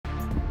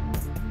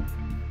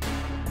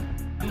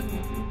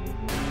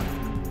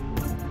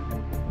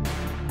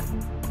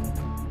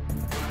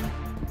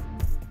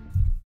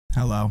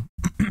Hello.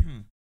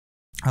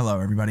 Hello,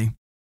 everybody.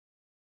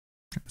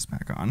 Turn this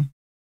back on.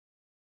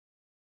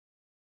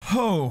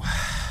 Oh.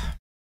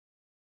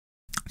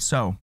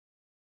 So.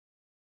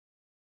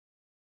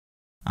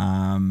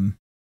 I'm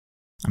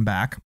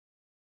back.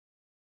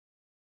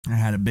 I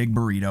had a big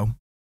burrito.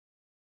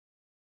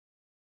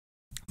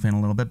 Feeling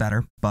a little bit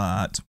better,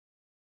 but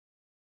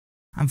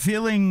I'm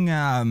feeling,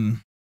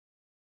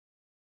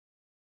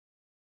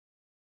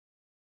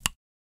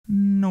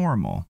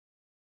 normal.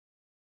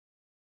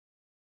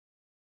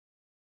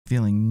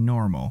 Feeling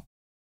normal.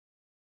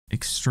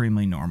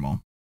 Extremely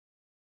normal.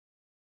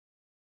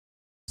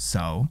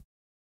 So,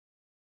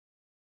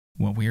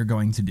 what we are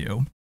going to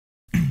do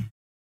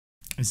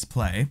is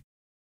play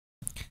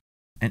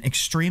an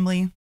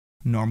extremely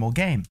normal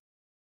game.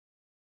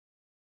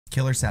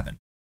 Killer7.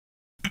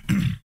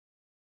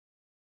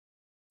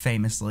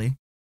 Famously,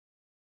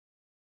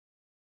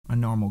 a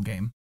normal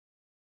game.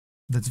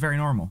 That's very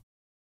normal.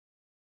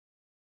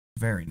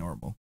 Very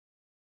normal.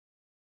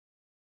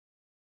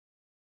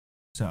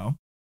 So,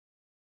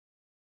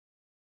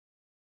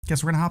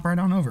 guess we're gonna hop right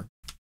on over.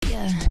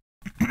 Yeah.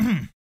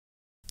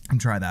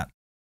 And try that.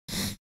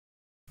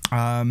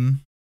 Yeah.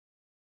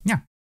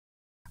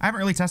 I haven't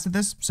really tested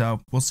this,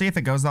 so we'll see if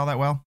it goes all that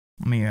well.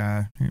 Let me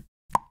here,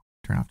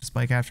 turn off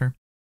display capture.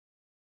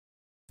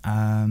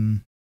 Let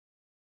me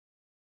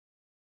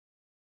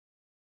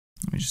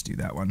just do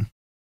that one.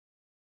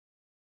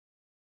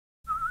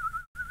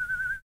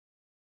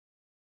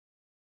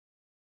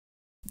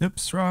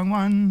 Oops, wrong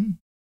one.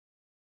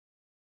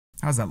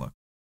 How's that look?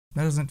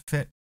 That doesn't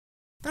fit.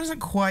 That doesn't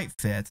quite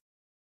fit.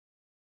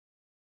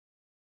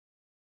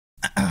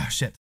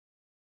 Shit.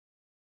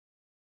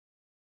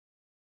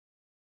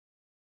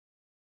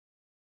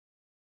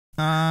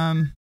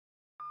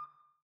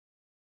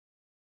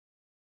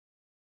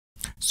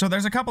 So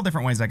there's a couple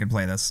different ways I could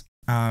play this.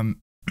 I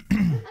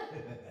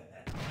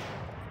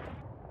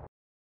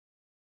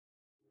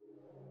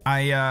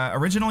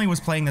originally was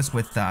playing this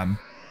with, well,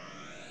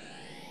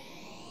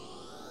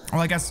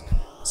 I guess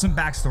some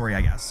backstory,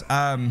 I guess.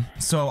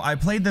 So I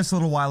played this a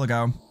little while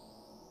ago,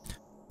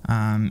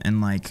 in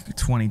like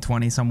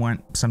 2020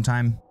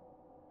 sometime.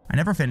 I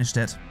never finished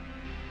it.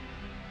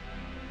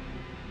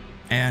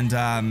 And,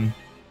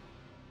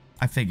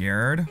 I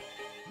figured,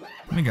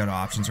 let me go to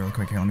options real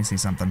quick here. Let me see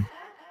something.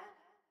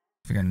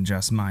 If I can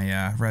adjust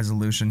my,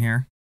 resolution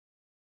here.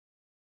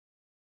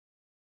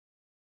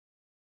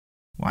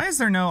 Why is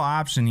there no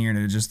option here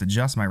to just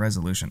adjust my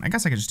resolution? I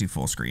guess I could just do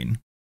full screen.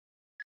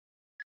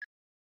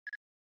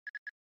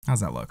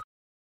 How's that look?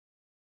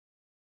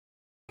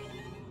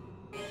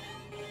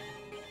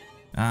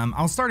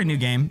 I'll start a new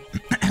game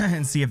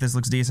and see if this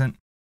looks decent.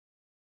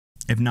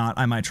 If not,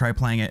 I might try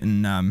playing it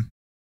in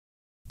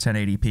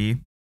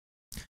 1080p.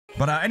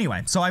 But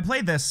anyway, so I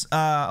played this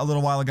a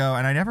little while ago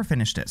and I never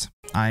finished it.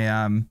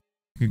 I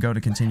could go to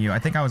continue. I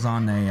think I was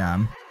on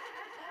a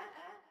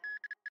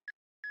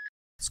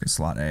let's go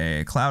slot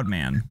a Cloud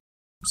Man.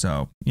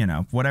 So, you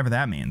know, whatever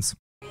that means.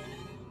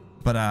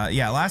 But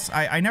yeah,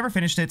 I never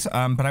finished it,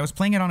 but I was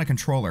playing it on a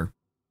controller.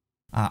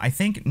 I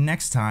think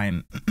next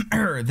time,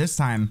 or this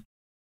time,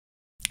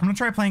 I'm gonna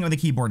try playing it with a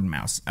keyboard and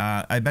mouse.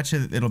 I bet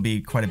you it'll be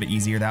quite a bit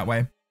easier that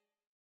way.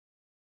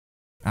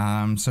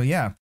 So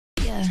yeah.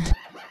 Yeah.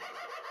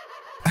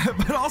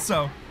 But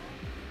also,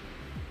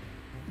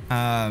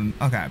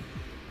 okay.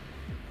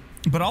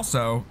 But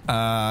also,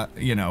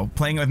 you know,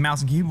 playing it with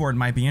mouse and keyboard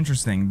might be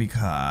interesting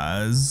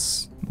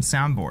because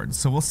soundboard.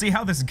 So we'll see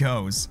how this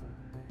goes.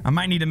 I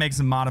might need to make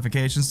some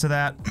modifications to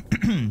that.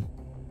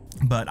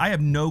 But I have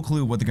no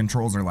clue what the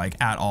controls are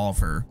like at all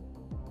for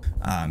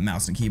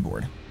mouse and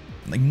keyboard.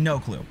 Like, no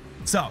clue.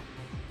 So,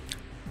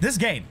 this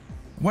game,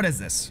 what is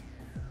this?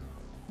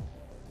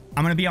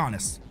 I'm gonna be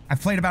honest.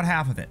 I've played about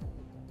half of it.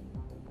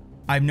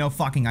 I have no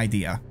fucking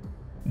idea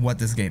what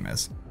this game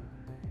is.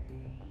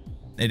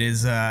 It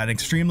is an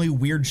extremely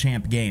weird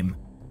champ game.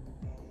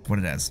 That's what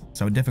it is.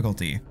 So,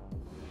 difficulty.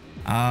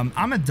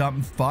 I'm a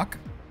dumb fuck.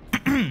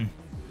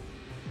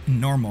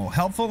 Normal.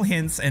 Helpful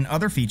hints and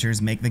other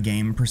features make the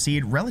game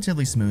proceed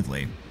relatively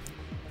smoothly.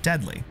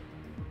 Deadly.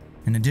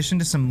 In addition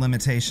to some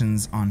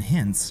limitations on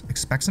hints,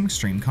 expect some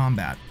extreme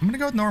combat. I'm gonna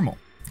go with normal,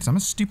 because I'm a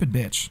stupid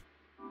bitch.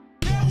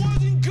 That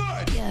wasn't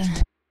good! Yeah.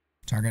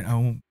 Target,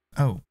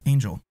 oh,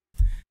 Angel.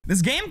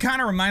 This game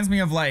kind of reminds me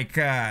of like,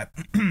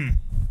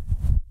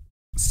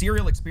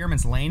 Serial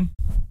Experiments Lane.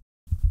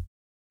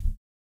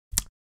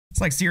 It's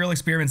like Serial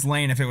Experiments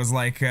Lane if it was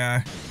like,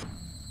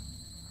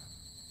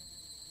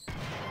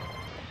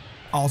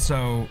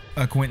 also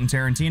a Quentin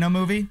Tarantino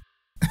movie.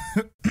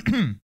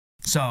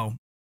 So,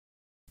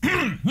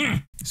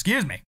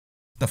 excuse me.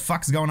 The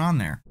fuck's going on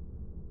there?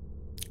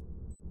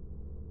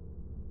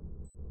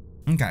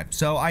 Okay,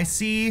 so I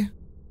see.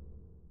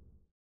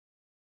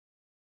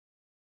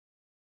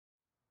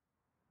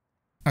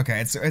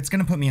 Okay, it's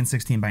gonna put me in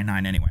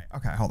 16:9 anyway.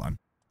 Okay, hold on.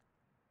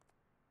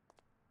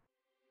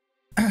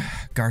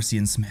 Garcia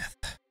and Smith.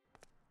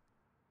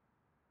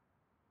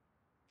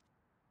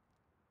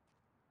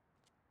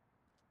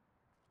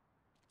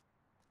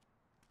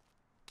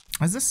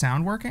 Is this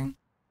sound working?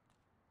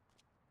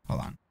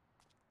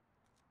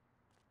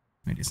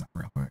 you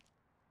something real quick.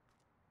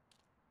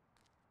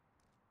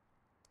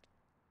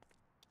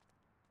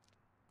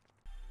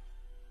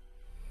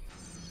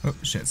 Oh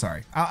shit!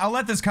 Sorry. I'll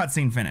let this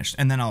cutscene finish,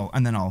 and then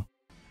I'll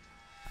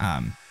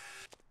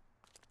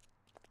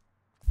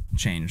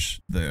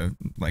change the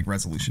like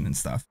resolution and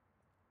stuff.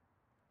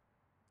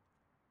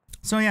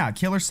 So yeah,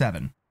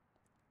 Killer7.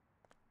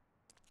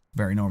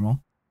 Very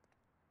normal.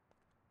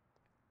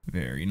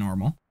 Very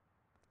normal.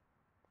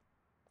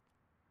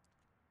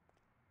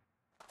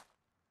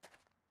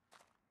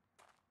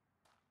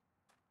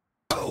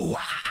 Oh.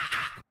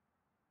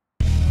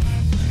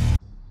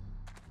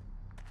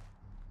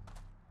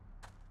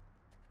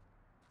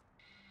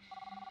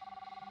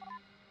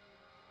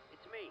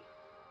 It's me.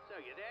 So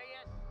you there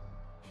yet?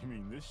 You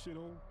mean this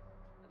shithole?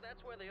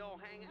 That's where they all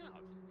hang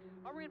out.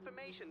 Our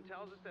information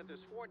tells us that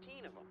there's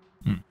 14 of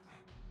them.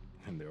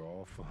 And they're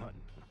all fun.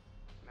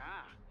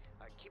 Nah,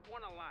 keep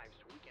one alive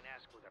so we can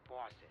ask who the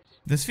boss is.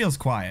 This feels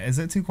quiet. Is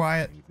it too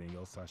quiet? Anything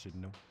else I should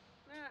know?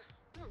 Nah,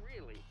 not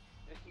really.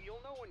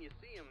 You'll know when you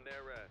see them.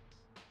 They're,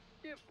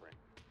 different.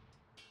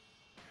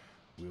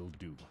 Will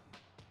do.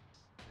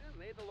 Well,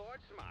 may the Lord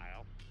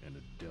smile. And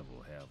the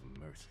devil have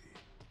mercy.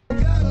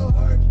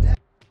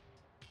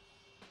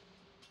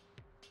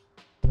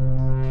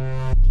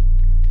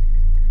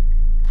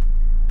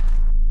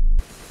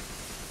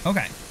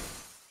 Okay.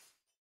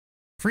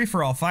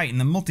 Free-for-all fight in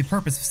the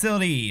multi-purpose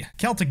facility.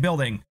 Celtic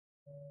building.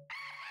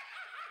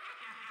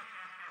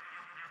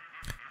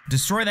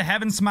 Destroy the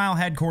Heaven Smile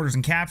headquarters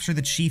and capture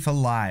the chief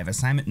alive.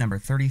 Assignment number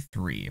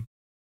 33.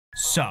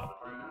 So.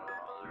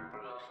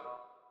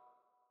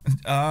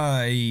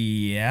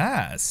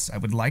 Yes. I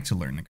would like to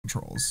learn the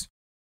controls.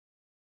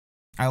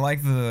 I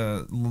like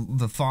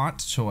the font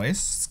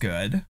choice. It's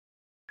good.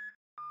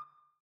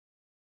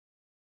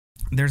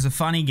 There's a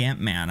funny Gimp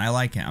man. I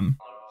like him.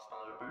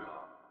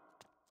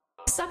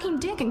 Sucking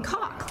dick and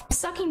cock.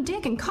 Sucking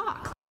dick and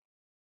cock.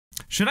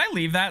 Should I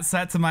leave that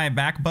set to my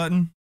back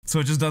button? So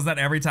it just does that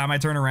every time I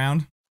turn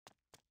around?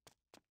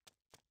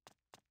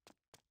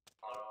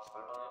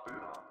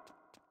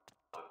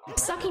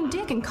 Sucking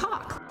dick and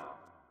cock.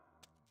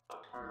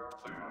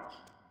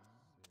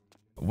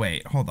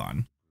 Wait, hold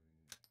on.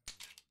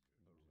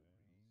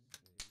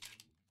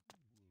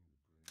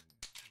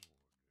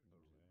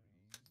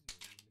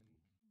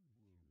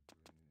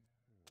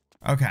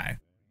 Okay.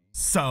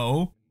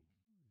 So,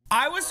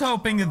 I was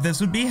hoping that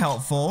this would be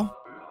helpful.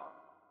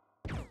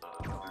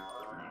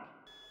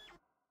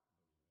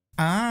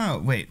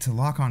 Oh, wait, to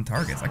lock on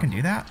targets. I can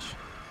do that?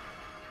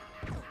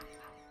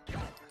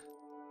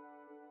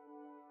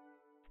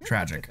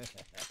 Tragic.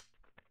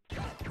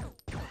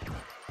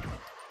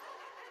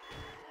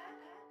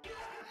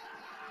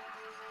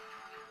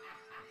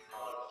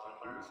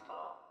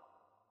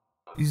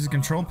 Use the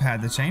control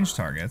pad to change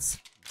targets.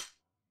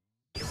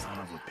 Son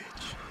of a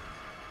bitch.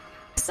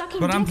 Sucking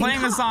But I'm dick and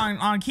playing this cock.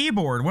 on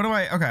keyboard. What do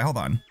I... Okay, hold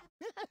on.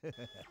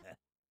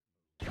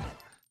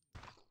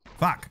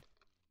 Fuck.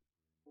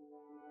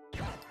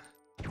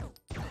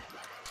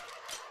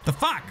 The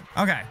fuck?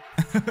 Okay.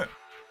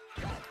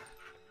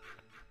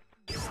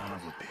 Son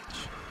of a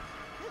bitch.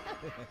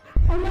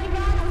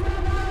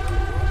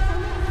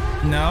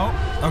 No.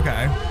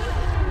 Okay.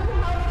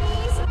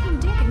 Sucking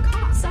dick and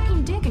cock.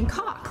 Sucking dick and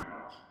cock.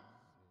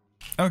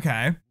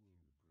 Okay.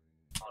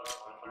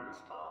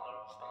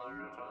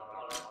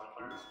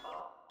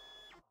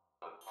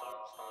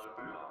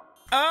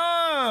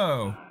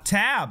 Oh,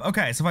 tab.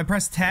 Okay, so if I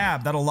press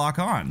tab, that'll lock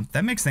on.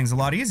 That makes things a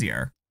lot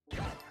easier.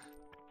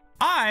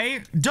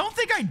 I don't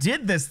think I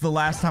did this the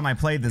last time I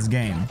played this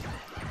game.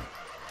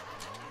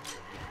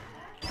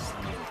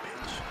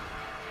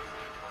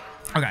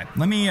 Okay,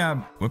 let me,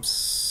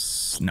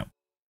 whoops, no.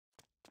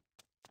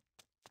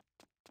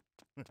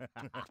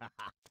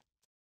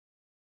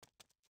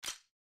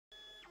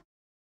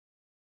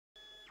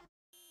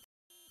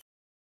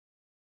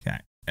 Okay.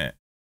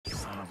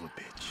 Son of a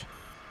bitch.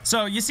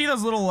 So you see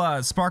those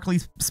little sparkly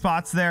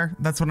spots there?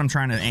 That's what I'm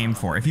trying to aim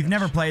for. If you've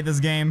never played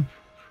this game,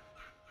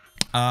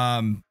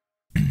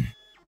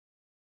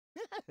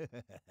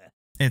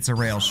 it's a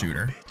rail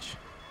shooter.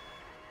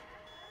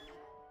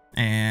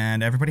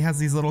 And everybody has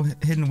these little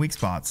hidden weak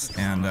spots.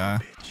 And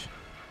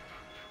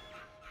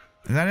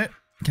is that it?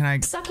 Can I?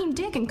 Sucking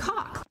dick and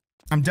cock.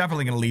 I'm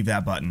definitely gonna leave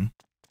that button.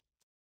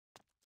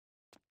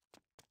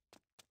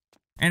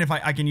 And if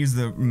I can use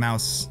the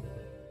mouse.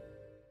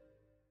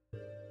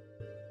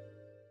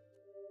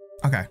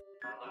 Okay.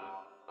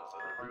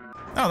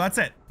 Oh, that's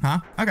it,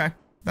 huh? Okay,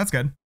 that's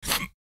good.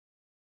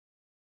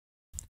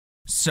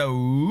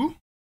 So,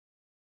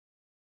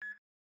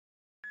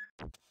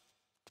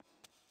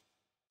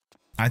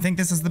 I think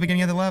this is the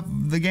beginning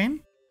of the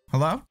game.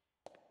 Hello?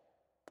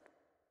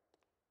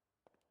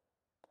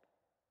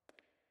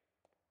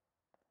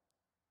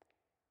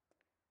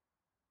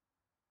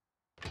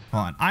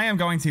 Hold on. I am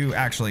going to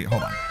actually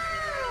hold on.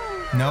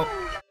 Nope.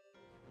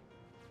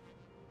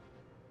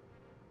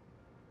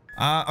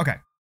 Okay.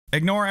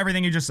 Ignore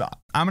everything you just saw.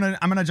 I'm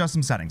gonna adjust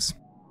some settings.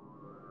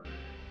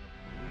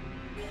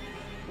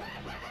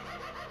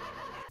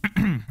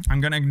 I'm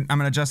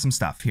gonna adjust some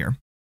stuff here.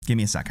 Give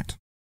me a second.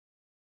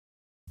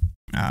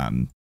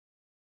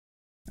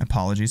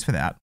 Apologies for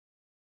that.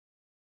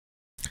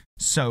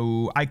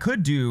 So I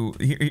could do,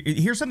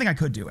 here's something I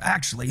could do,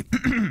 actually.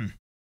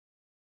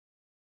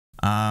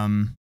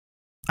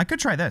 I could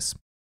try this.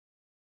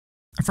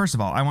 First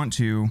of all, I want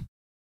to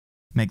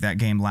make that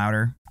game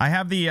louder. I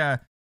have the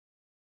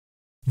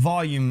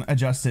volume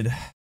adjusted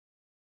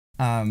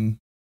in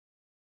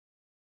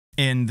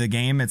the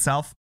game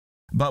itself,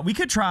 but we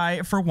could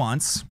try for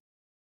once,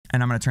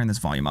 and I'm going to turn this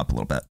volume up a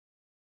little bit.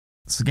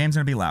 So the game's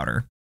going to be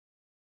louder.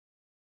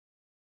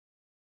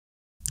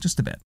 Just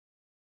a bit.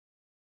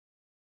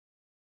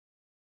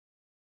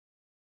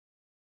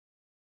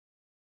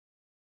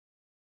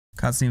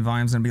 Cutscene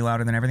volume's going to be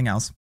louder than everything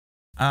else.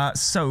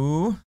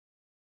 So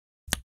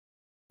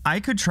I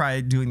could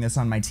try doing this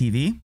on my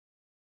TV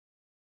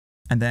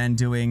and then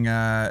doing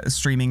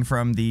streaming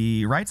from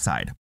the right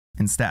side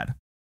instead.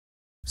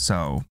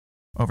 So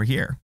over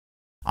here,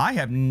 I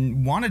have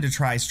wanted to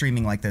try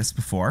streaming like this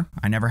before.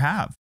 I never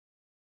have.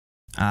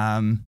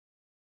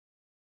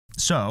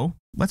 So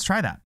let's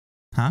try that.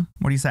 Huh?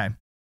 What do you say?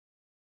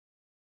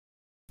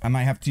 I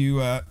might have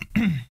to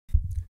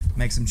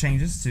make some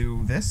changes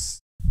to this.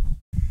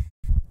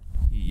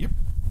 Yep.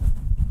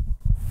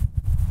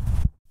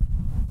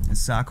 Is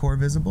Sakor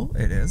visible?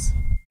 It is.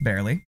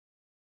 Barely.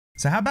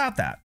 So how about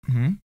that?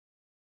 I'm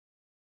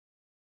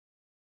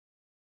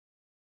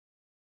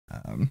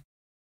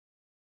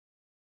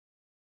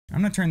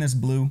gonna turn this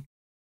blue.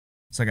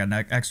 So I got an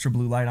extra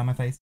blue light on my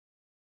face.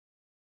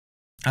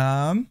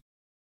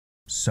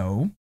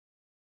 So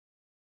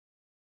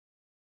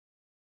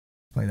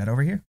play that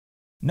over here.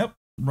 Nope,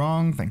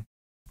 wrong thing.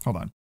 Hold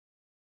on.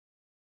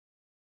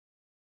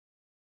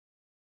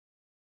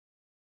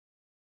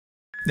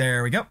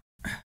 There we go.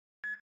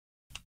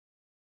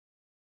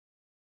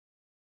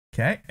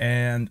 Okay,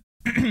 and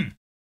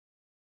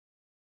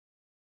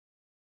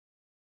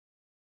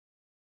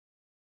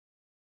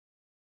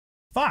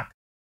fuck.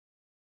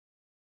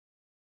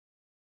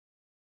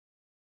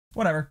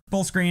 Whatever.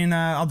 Full screen,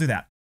 I'll do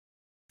that.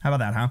 How about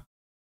that, huh?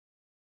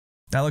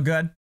 That look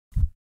good?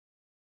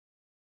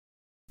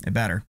 It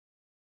better.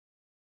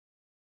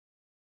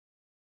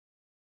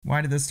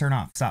 Why did this turn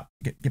off? Stop.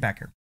 Get back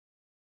here.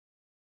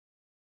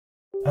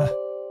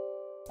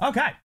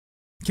 Okay.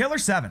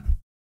 Killer7.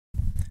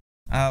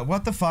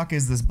 What the fuck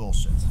is this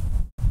bullshit?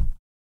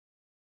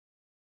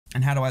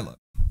 And how do I look?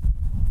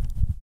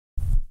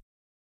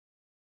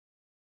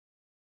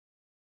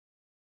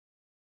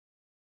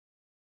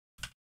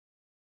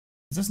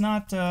 Is this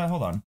not,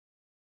 hold on.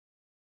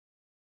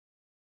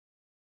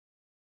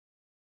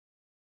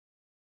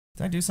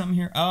 Did I do something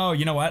here? Oh,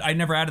 you know what? I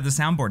never added the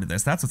soundboard to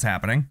this. That's what's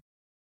happening.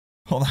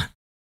 Hold on.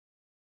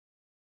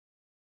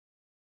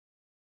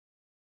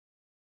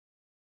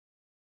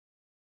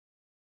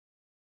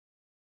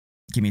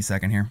 Give me a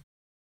second here.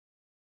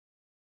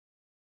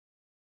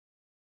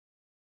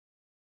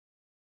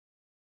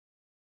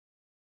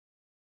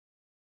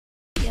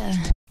 Yeah.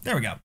 There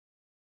we go.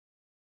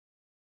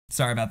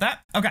 Sorry about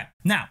that. Okay,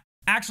 now,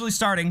 actually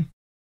starting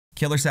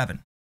Killer7.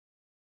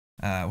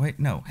 Wait,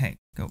 no, hey,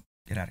 go,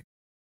 get out of here.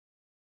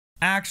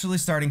 Actually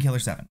starting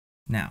Killer7.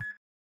 Now.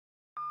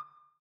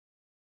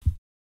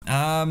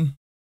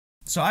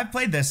 So I've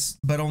played this,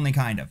 but only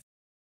kind of.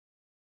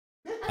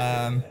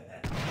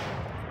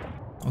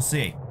 We'll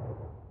see.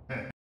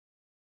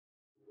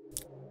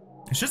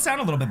 It should sound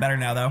a little bit better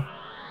now, though.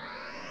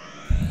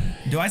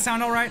 Do I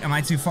sound all right? Am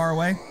I too far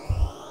away?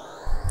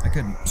 I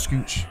could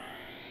scooch.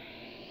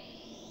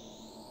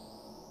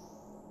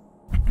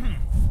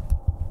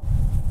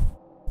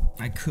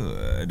 I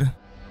could.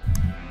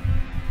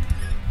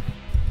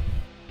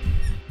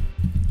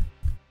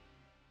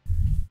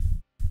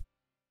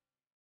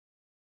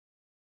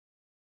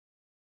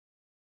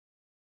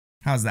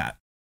 How's that?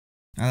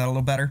 Is that a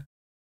little better?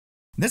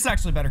 This is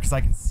actually better because I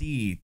can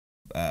see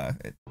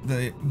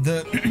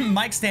the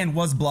mic stand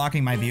was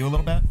blocking my view a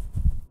little bit.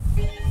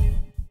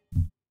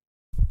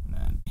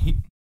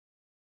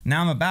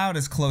 Now I'm about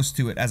as close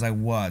to it as I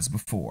was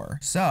before.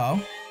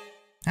 So,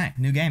 hey,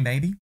 new game,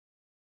 baby.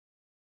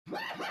 All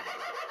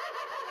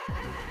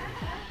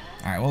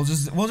right, we'll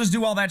just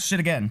do all that shit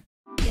again.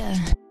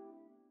 Yeah.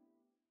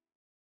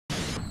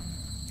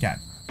 Okay.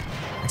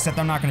 Except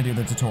I'm not gonna do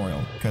the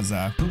tutorial because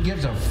Who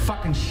gives a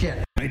fucking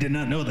shit? I did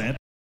not know that.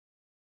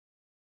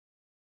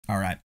 all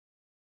right.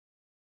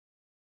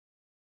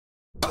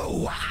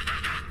 Oh.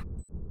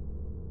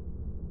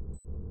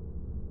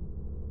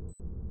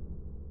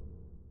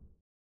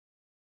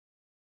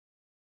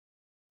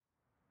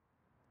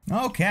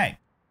 Okay.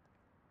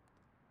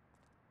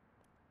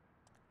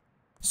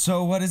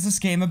 So what is this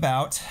game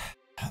about?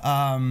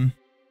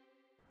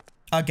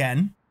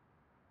 Again,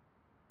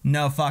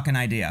 no fucking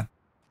idea.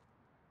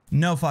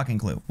 No fucking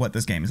clue what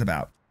this game is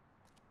about.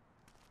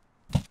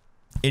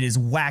 It is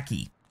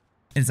wacky.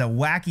 It is a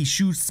wacky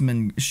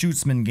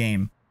shootsman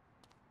game.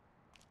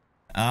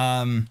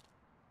 I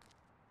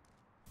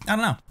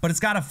don't know, but it's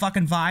got a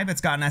fucking vibe.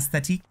 It's got an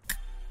aesthetic.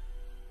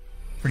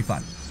 Pretty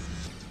fun.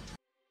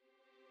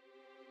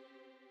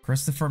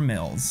 Christopher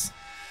Mills.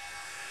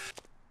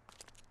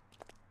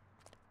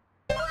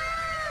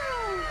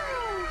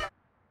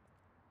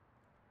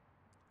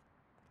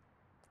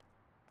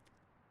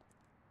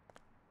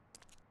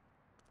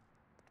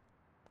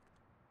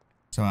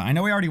 So I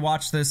know we already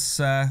watched this,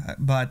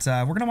 but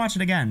we're gonna watch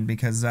it again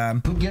because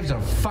Who gives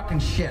a fucking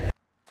shit?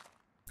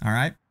 all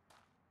right,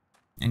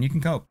 and you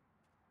can cope.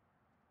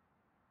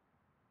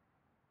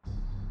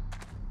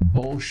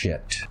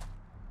 Bullshit.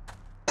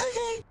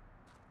 It's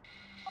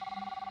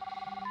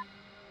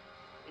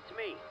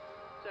me.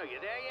 So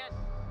you there yet?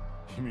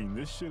 You mean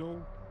this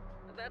shithole?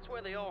 That's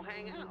where they all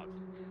hang out.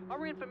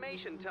 Our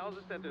information tells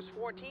us that there's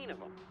 14 of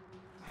them.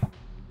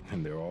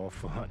 And they're all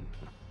fun.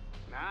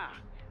 Nah,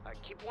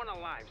 keep one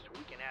alive so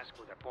we can ask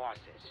who the boss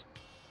is.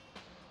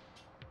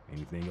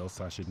 Anything else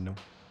I should know?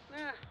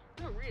 Nah,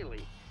 not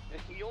really.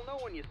 You'll know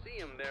when you see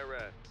them.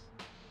 They're,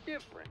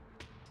 different.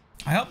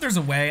 I hope there's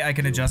a way I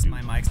can adjust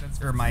my mic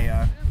or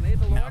my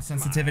mouse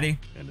sensitivity,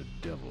 And the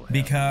devil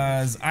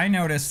because I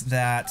noticed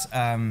that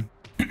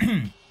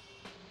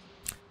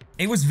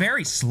it was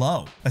very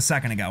slow a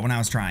second ago when I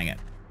was trying it.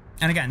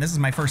 And again, this is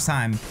my first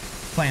time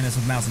playing this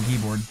with mouse and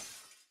keyboard,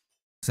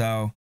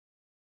 so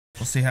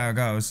we'll see how it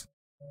goes.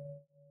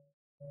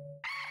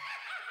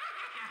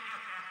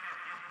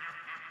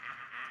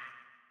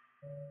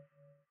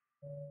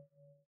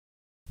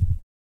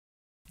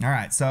 All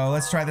right, so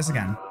let's try this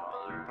again.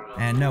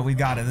 And no, we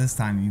got it this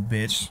time, you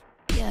bitch.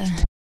 Yeah.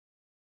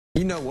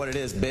 You know what it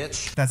is,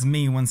 bitch. That's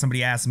me when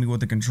somebody asks me what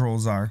the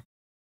controls are.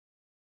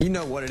 You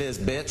know what it is,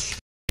 bitch.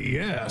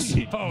 Yes.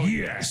 Oh,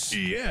 yes.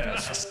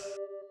 Yes.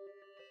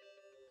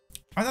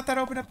 I thought that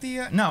opened up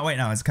the, no, wait,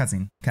 no, it's a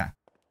cutscene. Okay.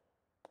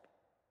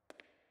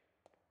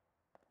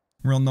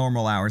 Real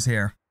normal hours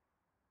here.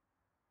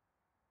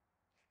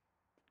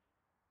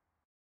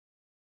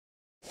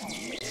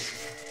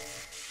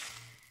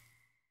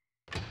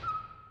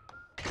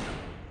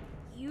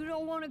 You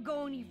don't want to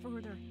go any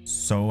further.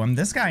 So I'm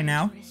this guy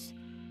now.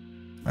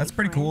 That's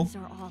pretty cool.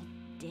 Friends are all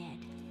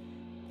dead.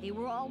 They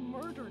were all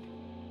murdered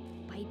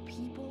by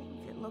people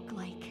that look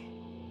like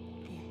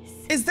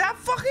this. Is that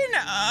fucking,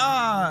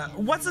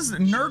 what's this,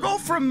 Nurgle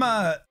from,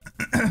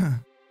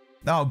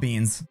 oh,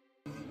 Beans.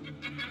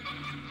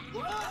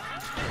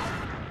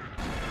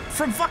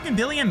 From fucking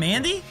Billy and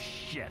Mandy?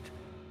 Shit.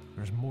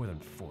 There's more than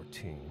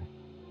 14.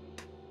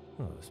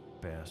 Those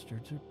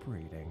bastards are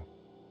breeding.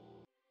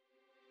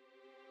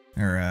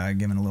 Or,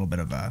 giving a little bit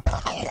of a...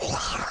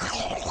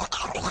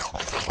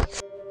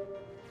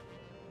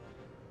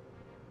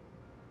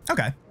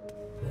 Okay.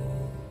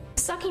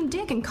 Sucking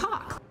dick and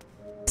cock.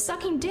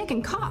 Sucking dick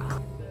and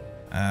cock.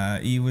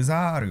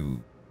 Iwazaru.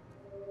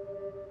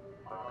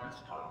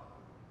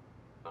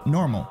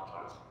 Normal.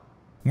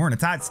 We're in a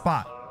tight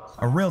spot.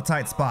 A real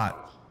tight spot.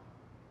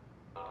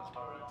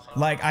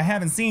 Like, I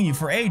haven't seen you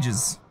for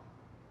ages.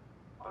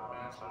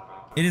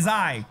 It is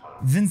I,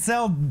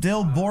 Vincel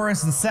Dil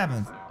Boris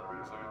VII.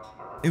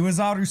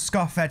 Iwazaru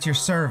scoff at your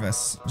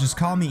service. Just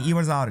call me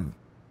Iwazaru.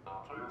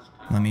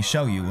 Let me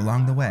show you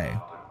along the way.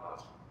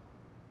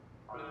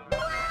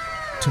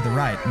 To the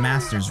right,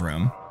 Master's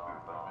room.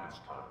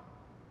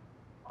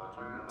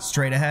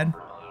 Straight ahead,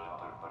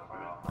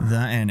 the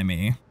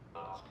enemy.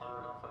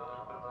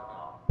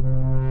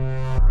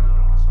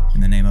 In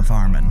the name of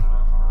Harmon.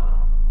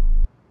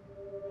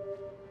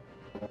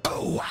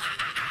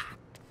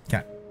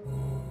 Okay.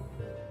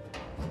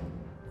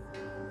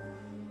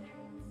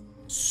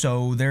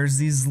 So there's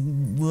these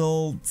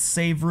little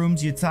save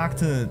rooms you talk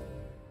to.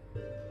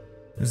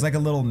 There's like a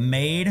little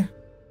maid.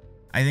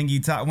 I think you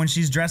talk when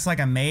she's dressed like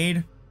a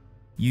maid.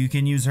 You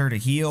can use her to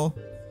heal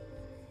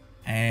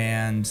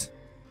and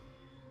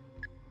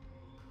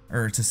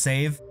or to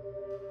save.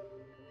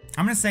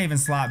 I'm gonna save in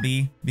slot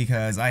B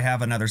because I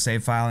have another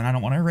save file and I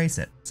don't want to erase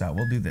it. So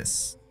we'll do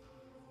this.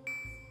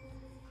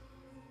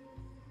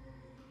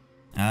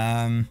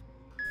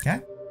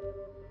 Okay.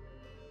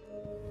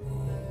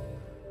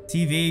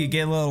 TV, you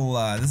get a little,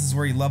 this is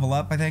where you level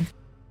up, I think.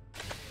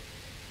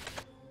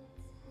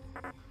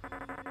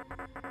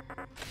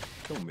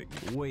 Don't make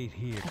me wait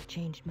here. I've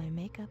changed my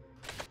makeup.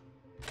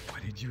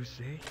 What did you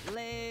say?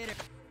 Later.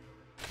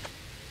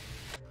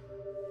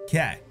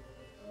 Okay.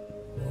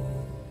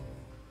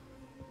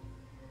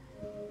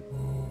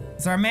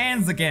 It's our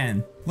mans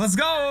again. Let's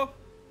go!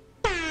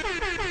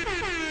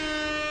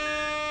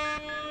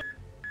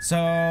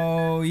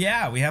 So,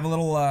 yeah, we have a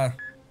little,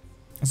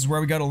 this is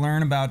where we go to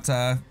learn about,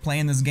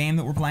 playing this game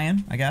that we're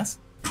playing, I guess.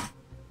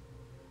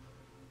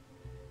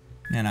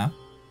 You know.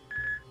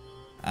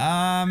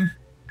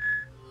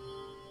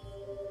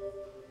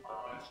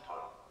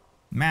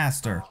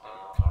 Master.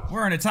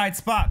 We're in a tight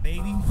spot,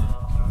 baby.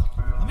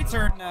 Let me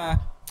turn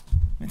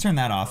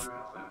that off.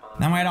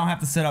 That way I don't have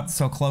to sit up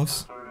so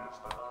close.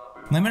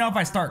 Let me know if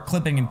I start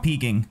clipping and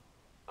peeking.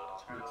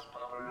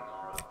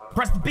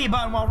 Press the B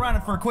button while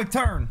running for a quick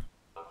turn.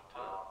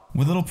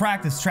 With little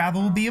practice,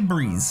 travel will be a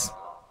breeze.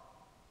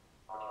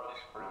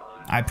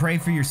 I pray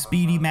for your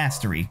speedy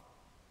mastery.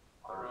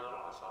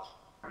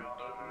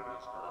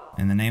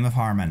 In the name of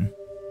Harmon.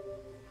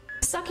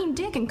 Sucking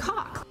dick and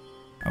cock.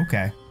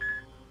 Okay.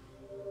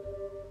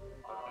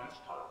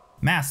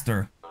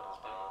 Master.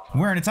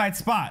 We're in a tight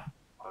spot.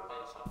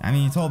 I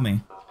mean, you told me.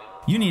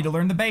 You need to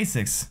learn the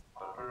basics.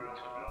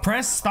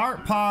 Press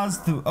start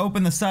pause to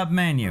open the sub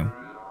menu.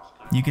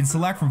 You can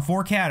select from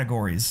 4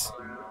 categories.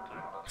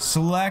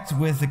 Select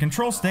with the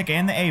control stick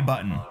and the A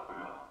button.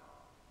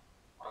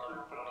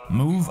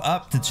 Move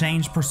up to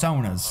change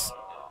personas.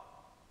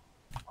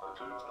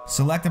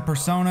 Select a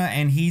persona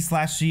and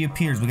he/she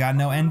appears. We got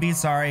no NB,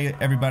 sorry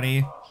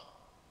everybody.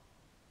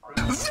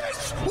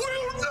 This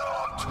will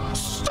not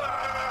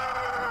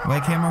stand!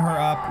 Wake him or her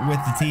up with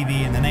the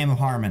TV in the name of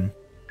Harmon.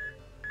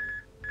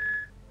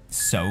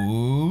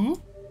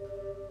 So...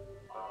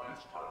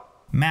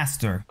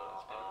 Master.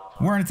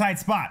 We're in a tight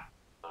spot.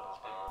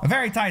 A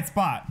very tight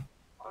spot.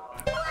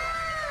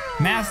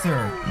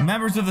 Master,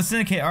 members of the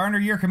Syndicate are under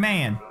your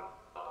command.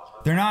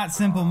 They're not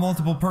simple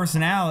multiple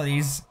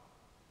personalities.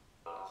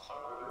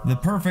 The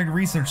perfect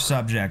research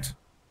subject.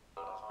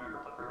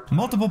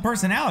 Multiple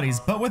personalities,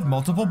 but with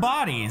multiple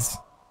bodies.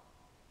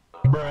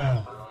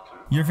 Bruh.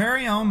 Your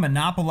very own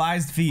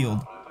monopolized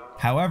field.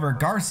 However,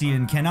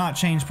 Garcian cannot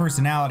change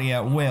personality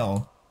at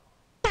will.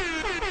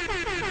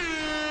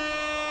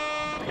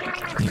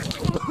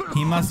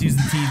 He must use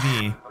the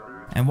TV.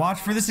 And watch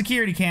for the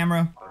security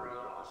camera.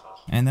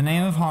 In the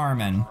name of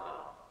Harmon.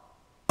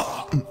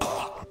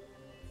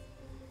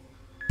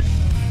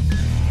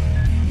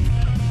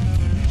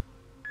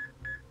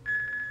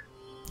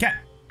 Okay.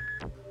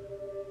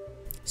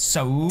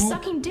 So...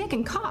 Sucking dick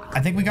and cock.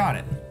 I think we got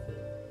it.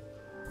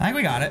 I think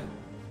we got it.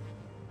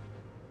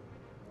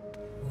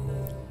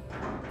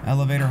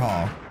 Elevator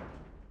hall.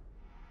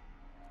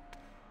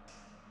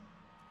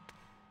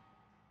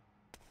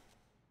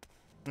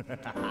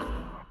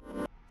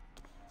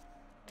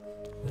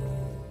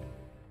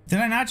 Did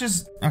I not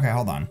just... Okay,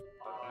 hold on.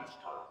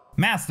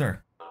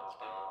 Master.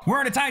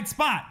 We're in a tight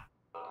spot.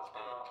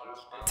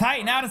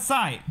 Tight and out of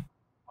sight.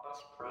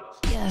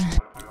 Yeah.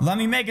 Let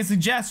me make a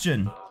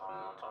suggestion.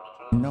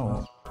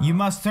 No. You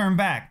must turn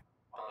back.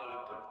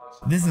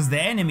 This is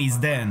the enemy's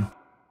den.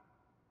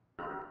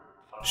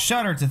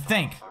 Shudder to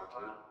think.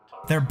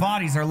 Their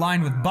bodies are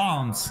lined with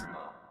bombs.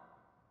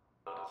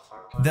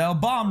 They'll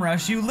bomb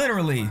rush you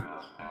literally.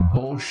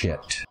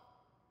 Bullshit.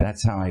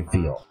 That's how I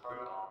feel.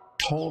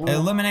 Total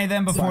Eliminate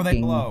them before they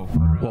fucking blow.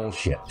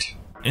 bullshit.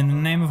 In the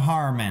name of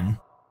Harmon.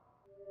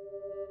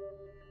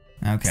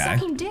 Okay.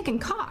 Sucking dick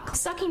and cock.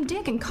 Sucking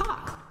dick and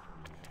cock.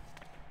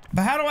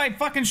 But how do I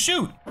fucking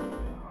shoot?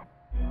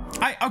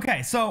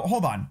 Okay, so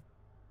hold on.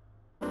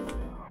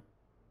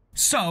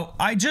 So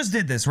I just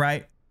did this,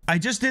 right? I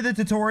just did the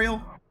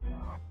tutorial.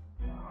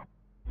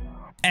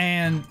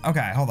 And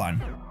okay, hold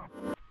on.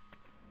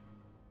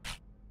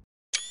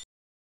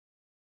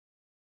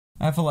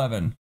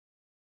 F11.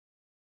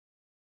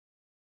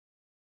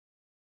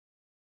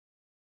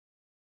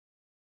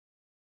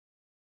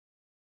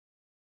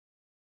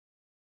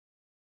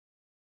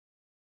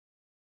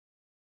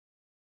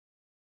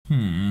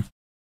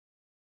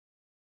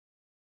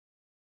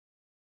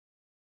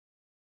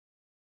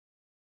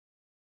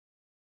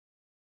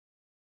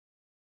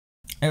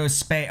 It was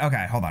space.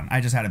 Okay, hold on. I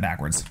just had it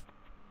backwards.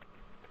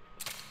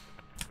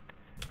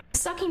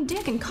 Sucking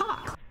dick and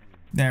cock.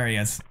 There he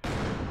is.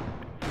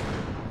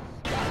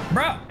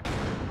 Bro!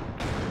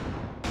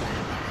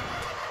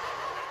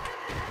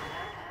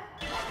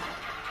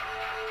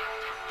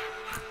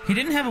 He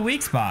didn't have a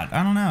weak spot.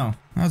 I don't know.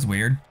 That was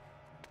weird.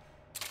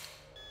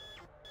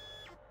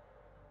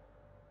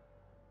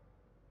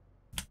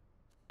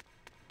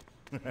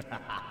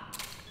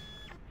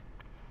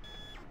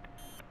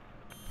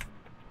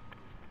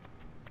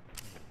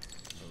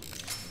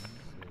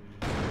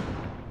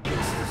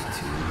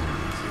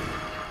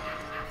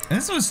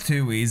 This was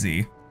too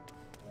easy.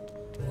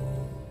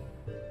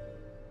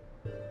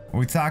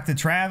 We talked to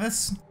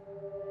Travis.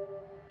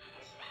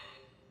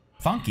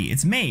 Funky,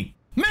 it's me.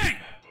 Me!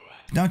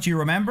 Don't you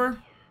remember?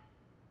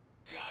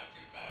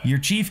 Your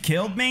chief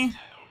killed me?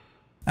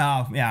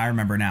 Oh, yeah, I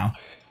remember now.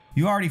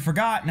 You already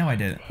forgot? No, I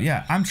didn't.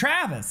 Yeah, I'm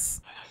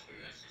Travis.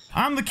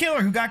 I'm the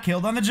killer who got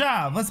killed on the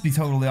job. Let's be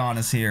totally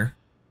honest here.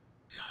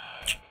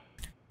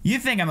 You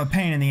think I'm a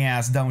pain in the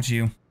ass, don't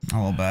you? A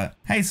little bit.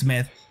 Hey,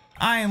 Smith.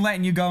 I ain't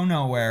letting you go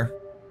nowhere.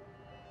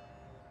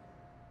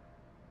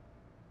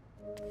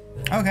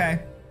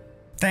 Okay.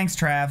 Thanks,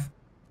 Trav.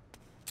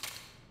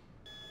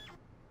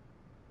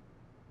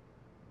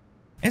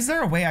 Is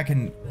there a way I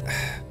can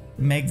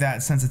make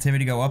that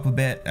sensitivity go up a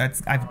bit?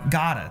 I've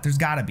gotta. There's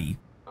gotta be.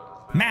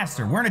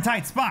 Master, we're in a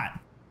tight spot.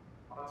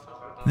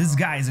 This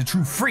guy is a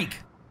true freak.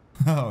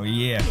 Oh,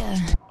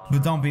 yeah.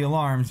 But don't be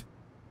alarmed.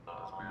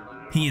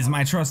 He is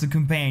my trusted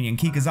companion,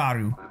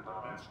 Kikazaru.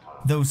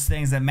 Those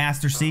things that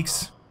Master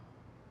seeks.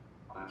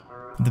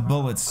 The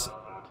bullets.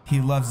 He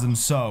loves them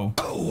so.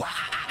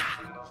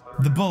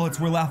 The bullets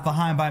were left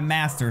behind by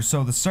Master,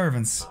 so the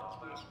servants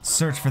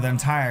search for them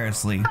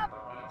tirelessly.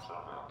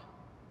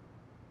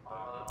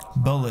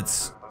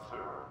 Bullets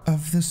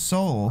of the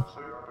soul,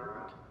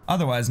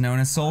 otherwise known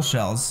as soul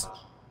shells,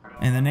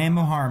 in the name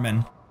of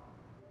Harmon.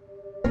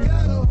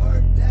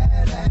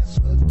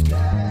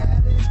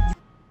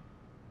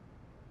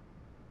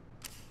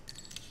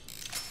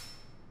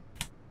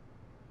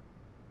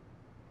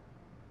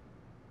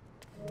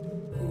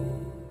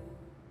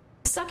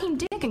 Sucking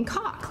dick and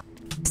cock.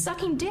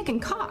 Sucking dick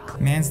and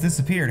cock. Man's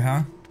disappeared,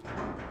 huh?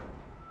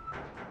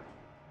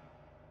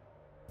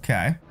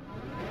 Okay.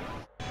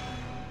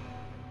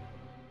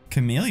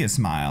 Camellia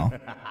smile.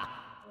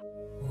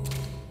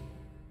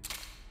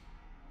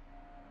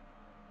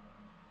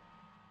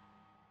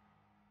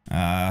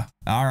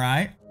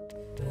 Alright.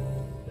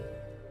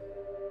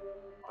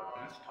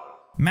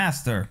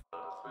 Master,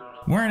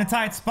 we're in a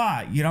tight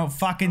spot. You don't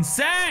fucking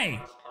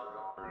say!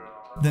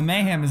 The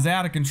mayhem is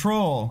out of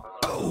control.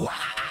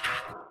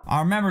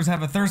 Our members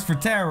have a thirst for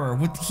terror.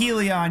 With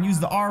Helion, use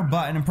the R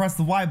button and press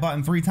the Y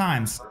button 3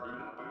 times.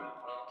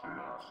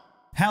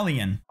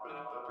 Hellion.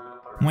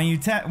 When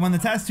the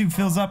test tube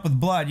fills up with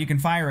blood, you can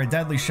fire a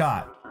deadly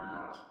shot.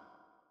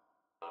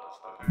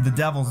 The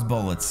devil's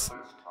bullets.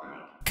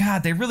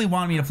 God, they really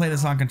want me to play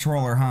this on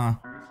controller, huh?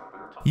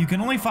 You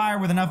can only fire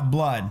with enough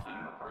blood.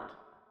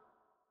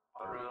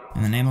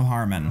 In the name of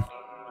Harmon.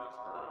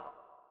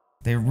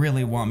 They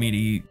really want me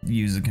to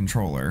use a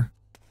controller.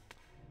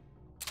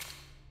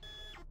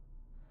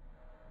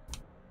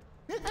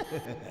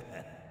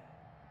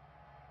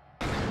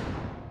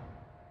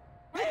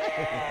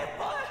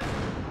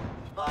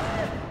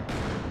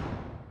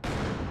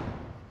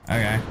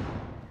 Okay.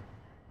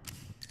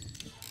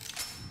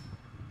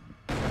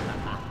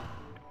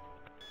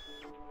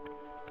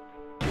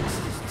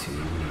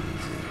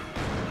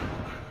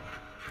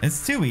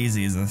 It's too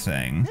easy is the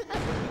thing.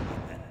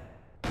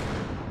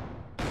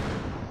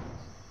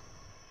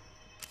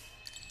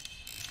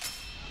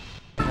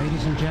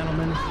 Ladies and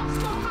gentlemen,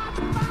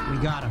 we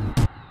got him.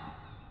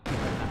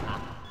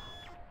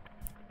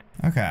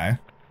 Okay.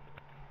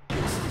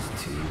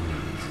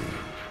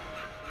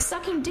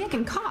 Sucking dick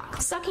and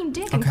cock. Sucking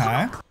dick and Okay.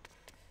 cock.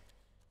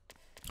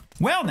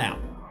 Well now.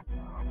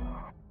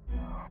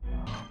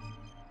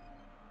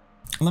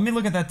 Let me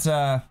look at that,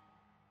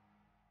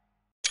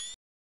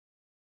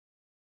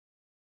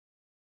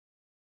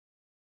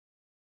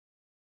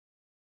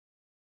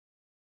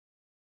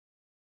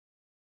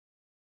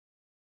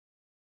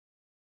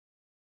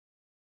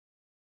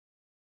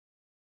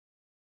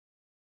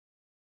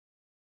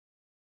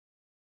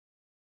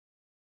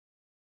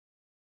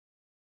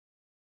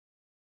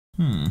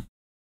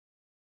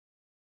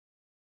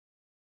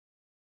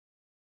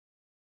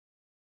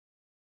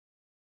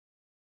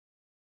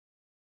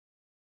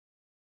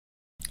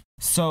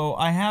 So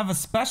I have a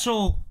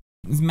special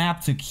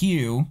map to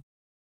Q.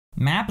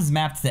 Map is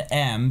mapped to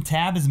M.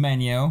 Tab is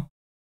menu.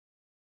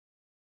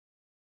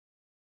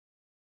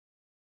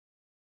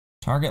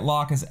 Target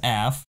lock is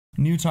F.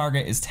 New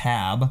target is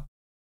tab.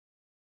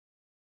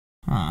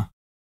 Huh.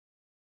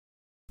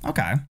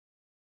 Okay.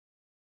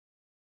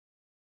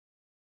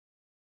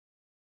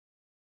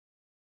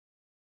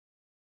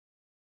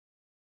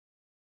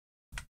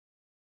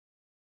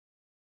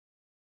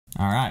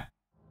 All right.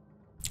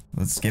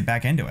 Let's get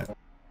back into it.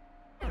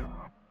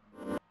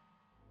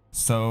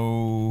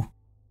 So,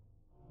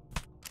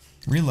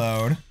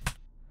 reload.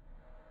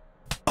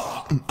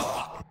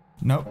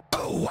 Nope.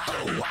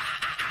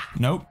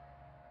 Nope.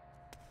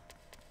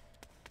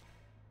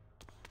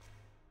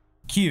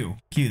 Q.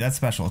 Q, that's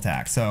special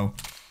attack. So.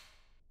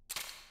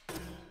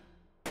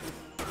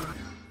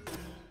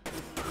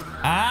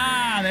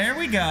 Ah, there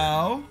we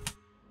go.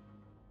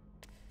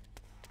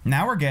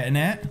 Now we're getting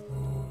it.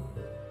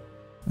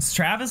 It's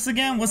Travis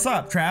again? What's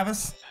up,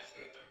 Travis?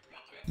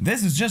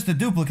 This is just a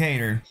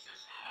duplicator.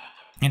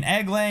 An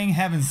egg-laying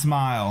heaven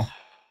smile.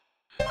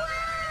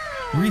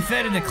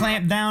 Refitted to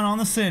clamp down on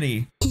the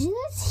city. Did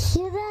you guys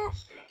hear that?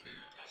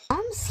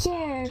 I'm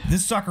scared.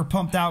 This sucker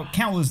pumped out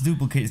countless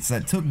duplicates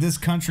that took this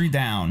country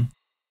down.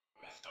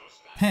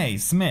 Hey,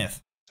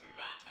 Smith.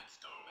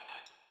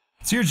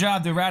 It's your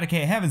job to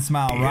eradicate heaven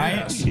smile, right?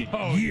 Yes.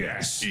 Oh,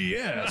 yes.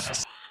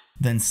 Yes.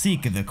 Then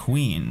seek the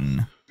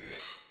queen.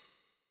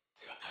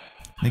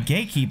 The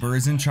gatekeeper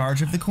is in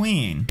charge of the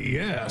queen.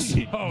 Yes.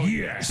 Oh,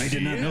 yes. I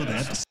did not know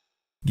that.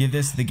 Give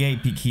this to the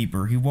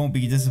gatekeeper. He won't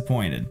be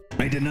disappointed.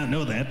 I did not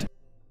know that.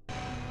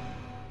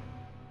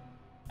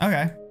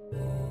 Okay.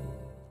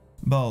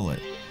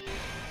 Bullet.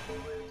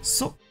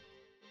 So,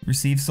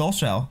 receive soul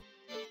shell.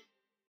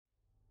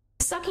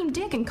 Sucking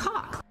dick and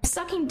cock.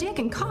 Sucking dick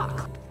and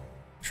cock.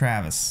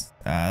 Travis.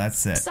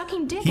 That's it.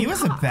 Sucking dick He and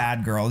was a cock.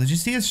 bad girl. Did you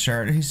see his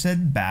shirt? He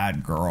said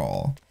bad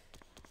girl.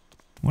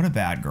 What a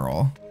bad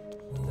girl.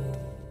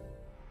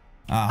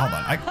 Hold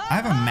on. I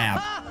have a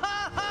map.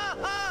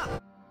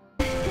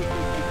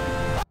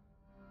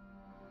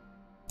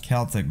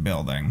 Celtic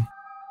building.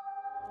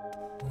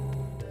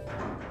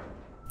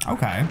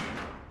 Okay.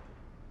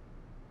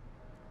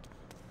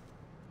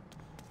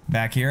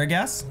 Back here, I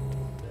guess.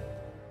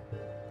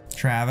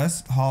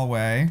 Travis,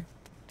 hallway.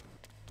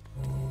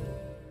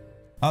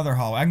 Other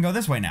hallway. I can go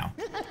this way now.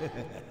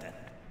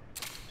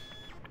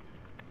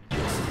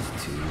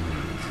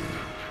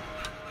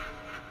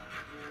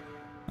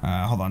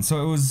 Hold on.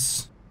 So it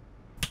was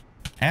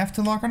F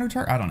to lock on a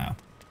target? I don't know.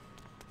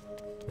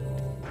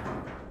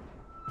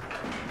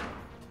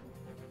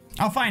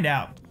 I'll find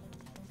out.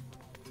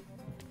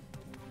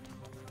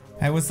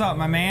 Hey, what's up,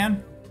 my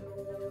man?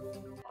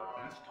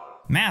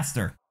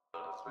 Master.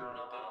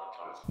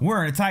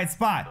 We're in a tight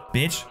spot,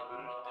 bitch.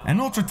 An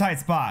ultra tight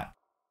spot.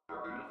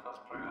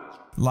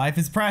 Life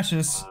is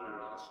precious.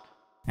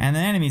 And the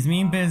enemies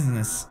mean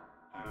business.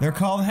 They're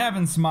called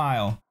Heaven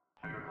Smile.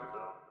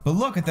 But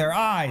look at their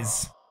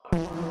eyes.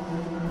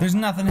 There's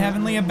nothing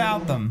heavenly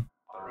about them.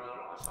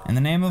 In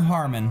the name of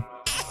Harmon.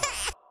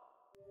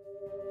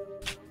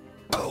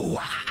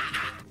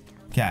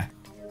 Okay.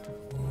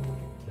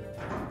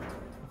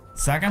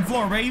 Second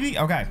floor, baby.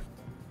 Okay.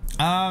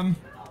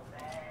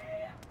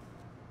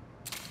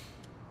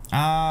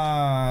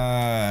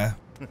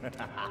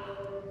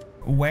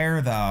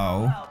 Where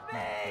though?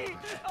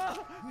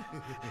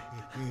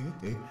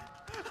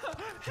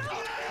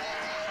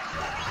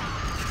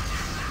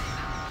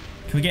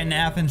 Can we get an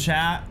F in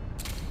chat?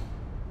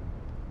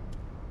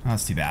 Oh,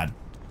 that's too bad.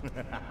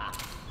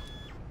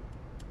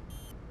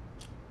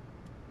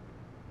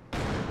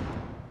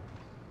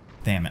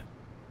 Damn it.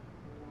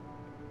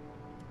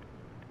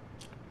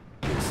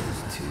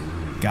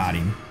 Got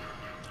him.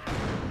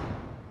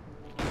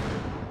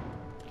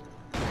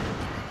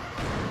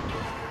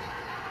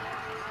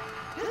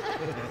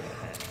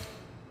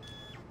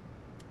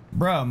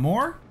 Bruh,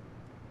 more?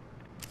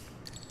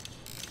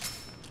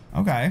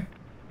 Okay.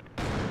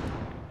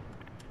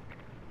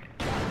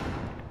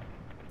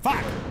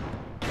 Fuck!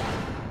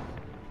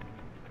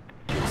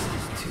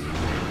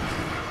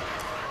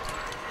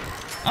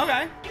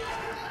 Okay.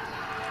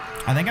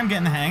 I think I'm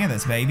getting the hang of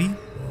this, baby.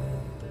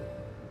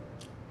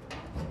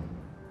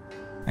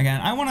 Again,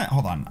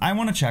 hold on. I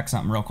wanna check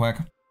something real quick.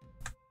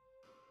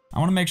 I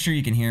wanna make sure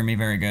you can hear me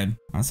very good.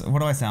 What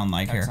do I sound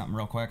like here? Something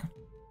real quick.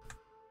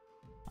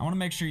 I wanna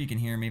make sure you can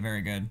hear me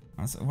very good.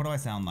 What do I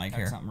sound like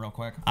here? Something real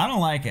quick. I don't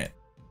like it.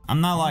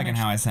 I'm not liking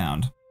how I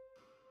sound.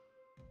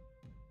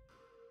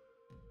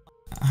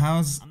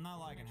 I'm not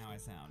liking how I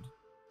sound.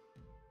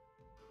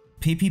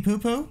 Pee pee poo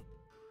poo?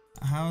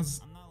 I'm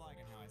not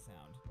liking how I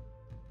sound.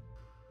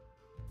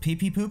 Pee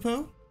pee poo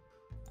poo?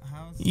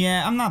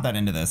 Yeah, I'm not that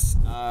into this.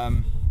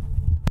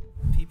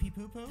 Pee pee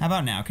poo poo? How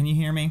about now? Can you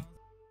hear me?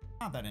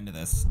 Not that into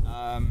this.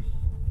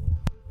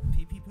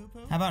 Pee pee poo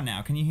poo? How about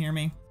now? Can you hear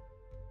me?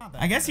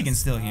 I guess you can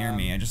still hear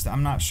me.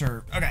 I'm not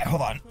sure. Okay,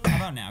 hold on. How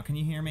about now? Can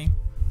you hear me?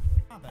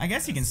 I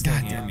guess you can still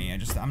hear me.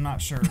 I'm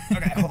not sure.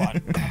 Okay, hold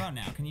on. How about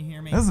now? Can you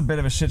hear me? This is a bit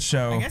of a shit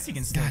show. I guess you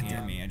can still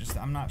hear me.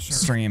 I'm not sure.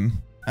 Stream.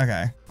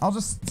 Okay. I'll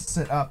just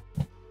sit up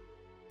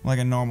like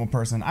a normal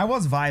person. I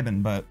was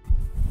vibing, but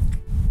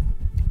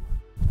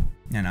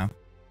you know.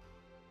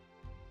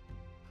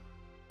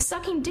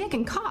 Sucking dick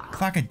and cock.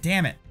 Fuck it,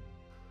 damn it.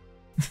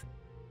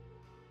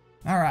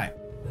 All right.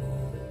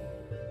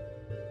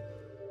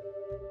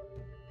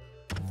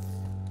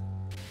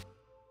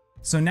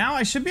 So now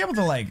I should be able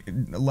to like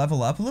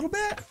level up a little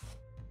bit.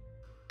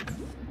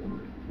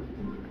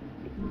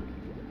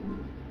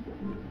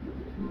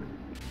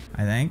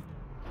 I think.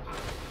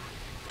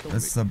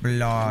 This is the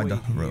blood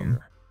room.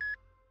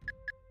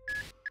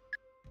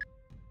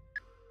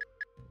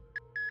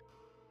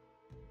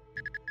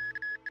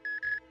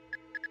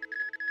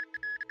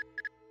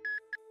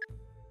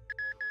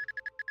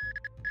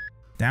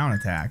 Down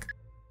attack.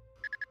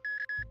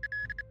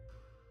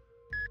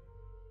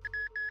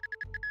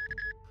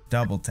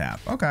 Double tap.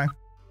 Okay.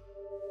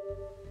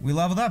 We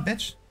leveled up,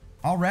 bitch.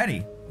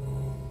 Already.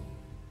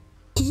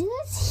 Did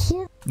you guys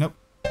hear? Nope.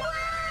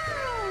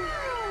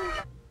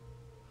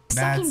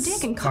 Sucking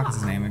dick and cock. What's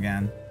his name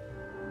again?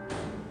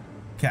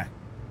 Okay.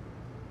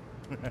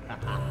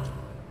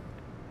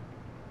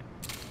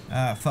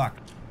 Fuck.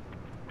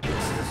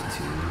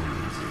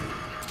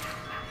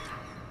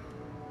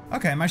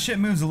 Okay, my shit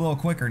moves a little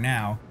quicker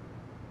now.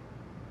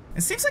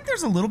 It seems like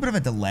there's a little bit of a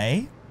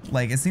delay.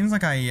 Like, it seems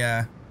like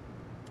I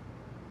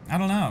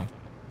don't know.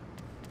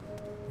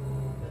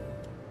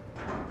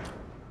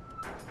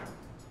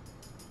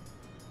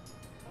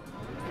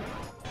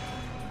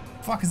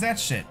 Fuck is that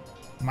shit?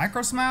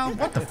 Micro smile?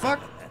 What the fuck?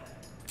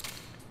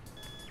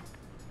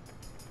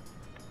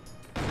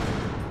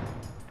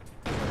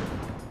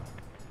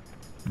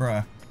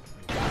 Bruh.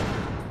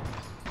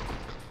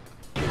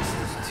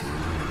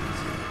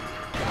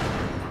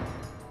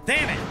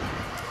 Damn it!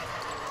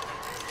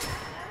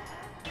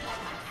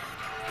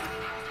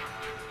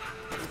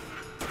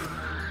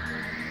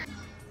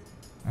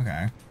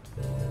 Okay.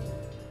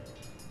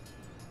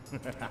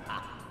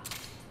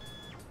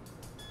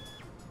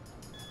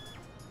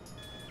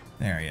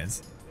 There he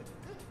is.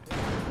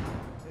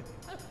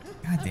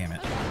 God damn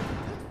it.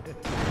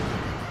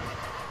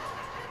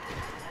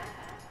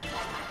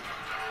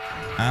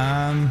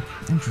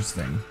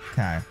 Interesting.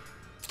 Okay.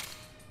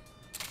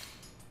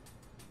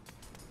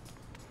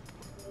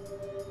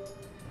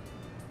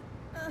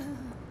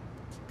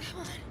 Come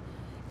on.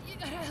 You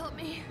gotta help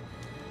me.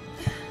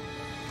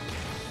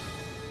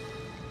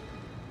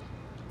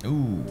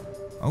 Ooh.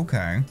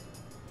 Okay.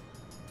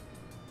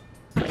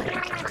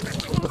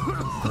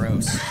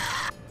 Gross.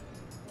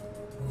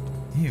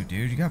 Ew,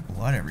 dude, you got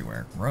blood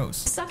everywhere. Gross.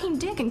 Sucking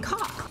dick and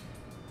cock.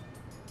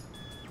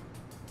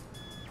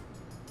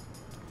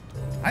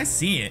 I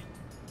see it.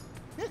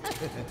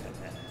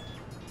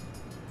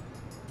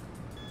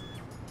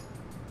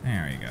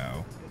 There we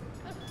go.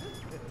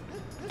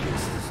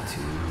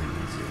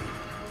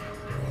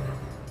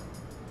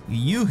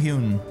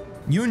 Yun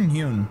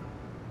Hyun.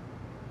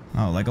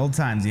 Oh, like old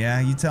times, yeah?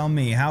 You tell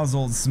me. How's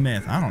old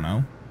Smith? I don't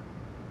know.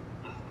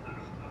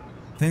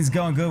 Things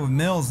going good with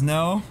Mills,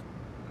 no?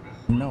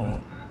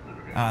 No.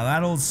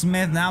 That old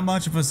Smith, not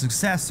much of a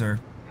successor.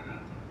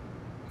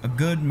 A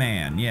good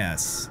man,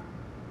 yes.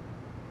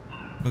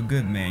 A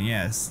good man,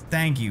 yes.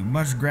 Thank you.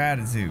 Much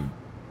gratitude.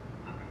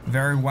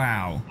 Very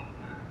wow.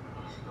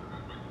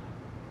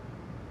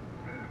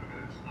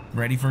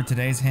 Ready for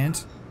today's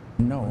hint?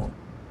 No.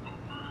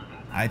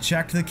 I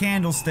checked the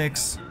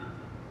candlesticks.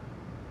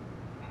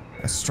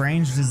 A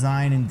strange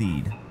design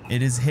indeed.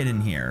 It is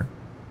hidden here.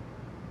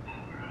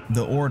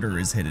 The order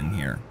is hidden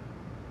here.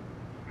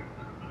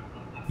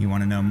 You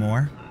want to know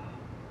more?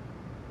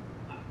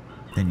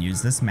 Then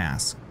use this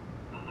mask.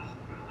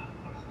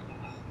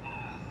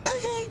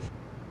 Okay.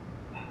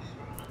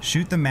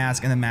 Shoot the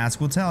mask and the mask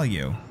will tell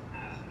you.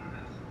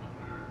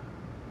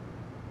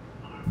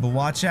 But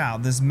watch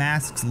out, this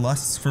mask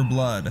lusts for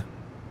blood.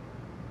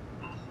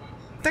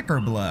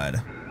 Thicker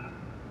blood.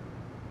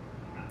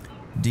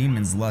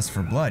 Demons lust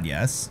for blood,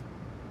 yes.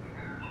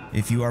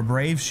 If you are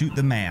brave, shoot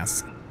the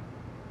mask.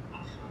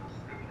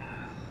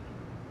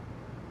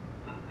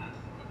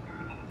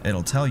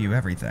 It'll tell you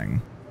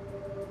everything.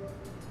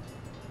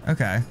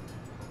 Okay.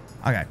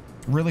 Okay,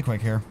 really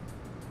quick here.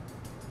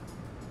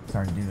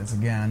 Sorry to do this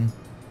again.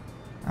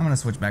 I'm gonna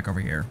switch back over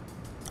here.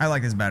 I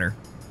like this better.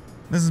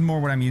 This is more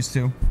what I'm used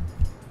to.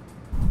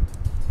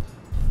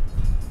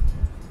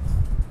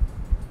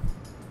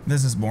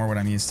 This is more what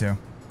I'm used to.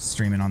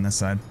 Streaming on this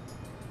side.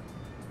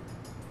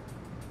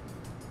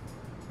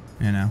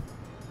 You know?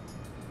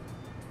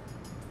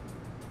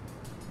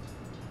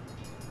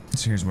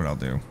 So here's what I'll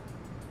do.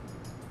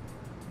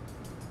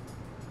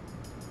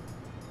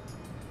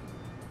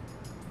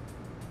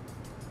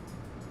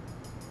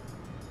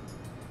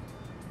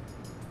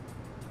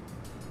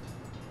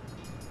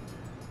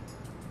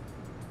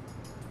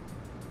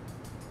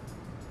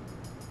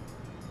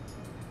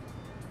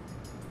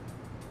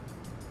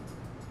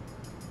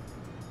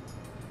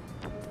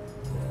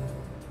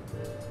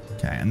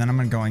 Okay, and then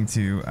I'm going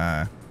to,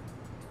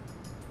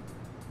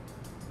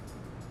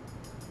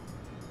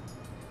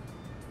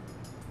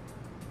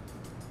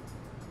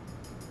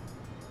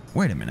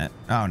 wait a minute.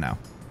 Oh, no.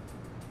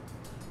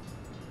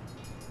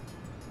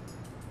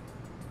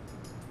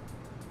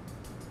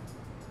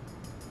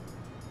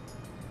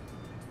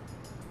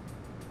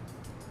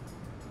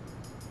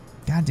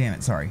 God damn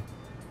it, sorry.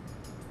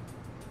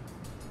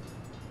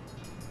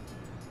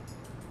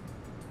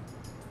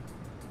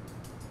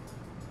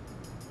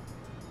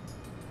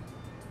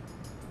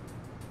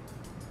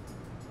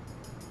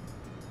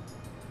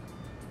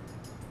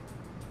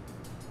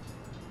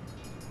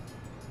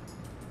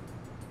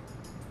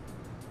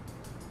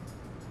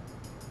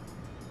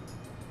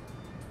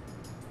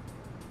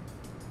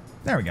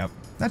 There we go.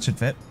 That should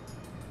fit.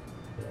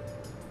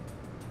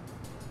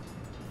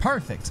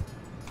 Perfect.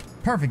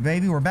 Perfect,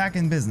 baby. We're back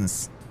in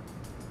business.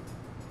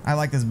 I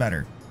like this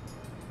better.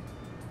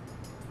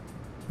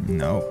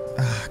 No.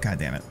 Ugh, God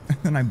damn it.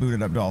 Then I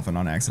booted up Dolphin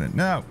on accident.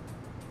 No.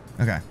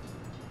 Okay.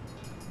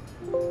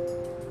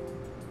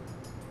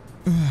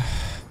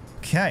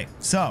 Okay,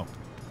 so.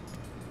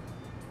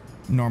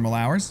 Normal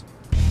hours.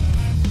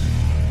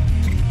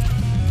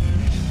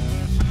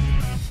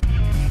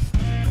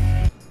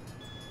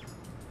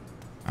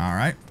 All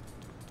right.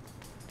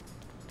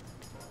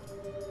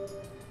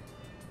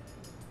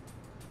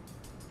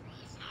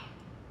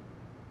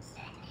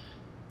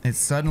 It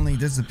suddenly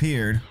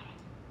disappeared.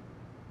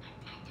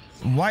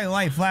 White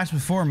light flashed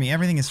before me.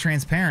 Everything is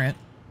transparent.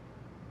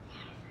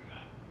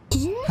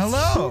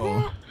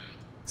 Hello.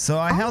 So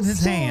I held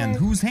his hand.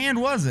 Whose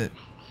hand was it?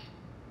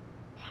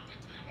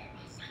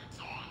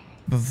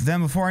 But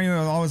then before I knew it,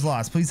 I was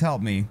lost. Please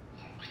help me.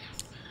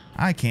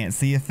 I can't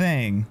see a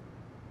thing.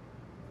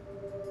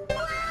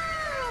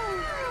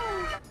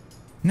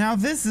 Now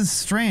this is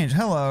strange.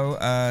 Hello,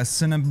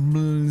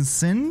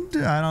 Sind?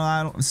 I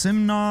don't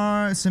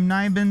Simnar,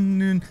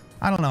 Simnibin.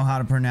 I don't know how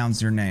to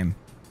pronounce your name,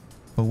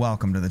 but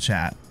welcome to the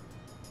chat.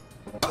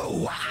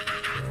 Oh,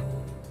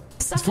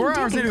 it's 4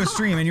 hours into a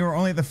stream and you were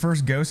only at the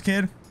first Ghost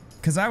Kid,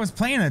 because I was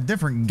playing a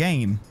different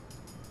game.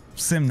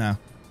 Simna.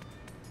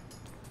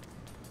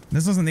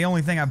 This wasn't the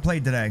only thing I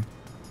played today.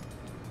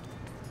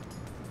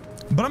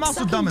 But I'm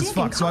also dumb as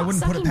fuck, so I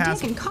wouldn't put it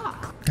past.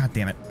 God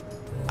damn it.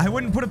 I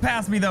wouldn't put it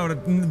past me, though, to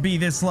be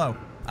this slow.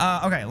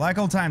 Okay, like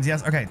old times,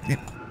 yes. Okay.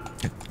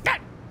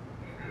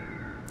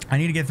 I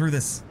need to get through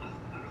this.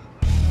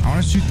 I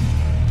want to shoot them.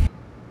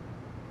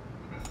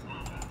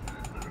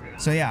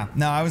 So, yeah.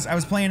 No, I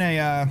was playing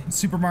a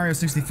Super Mario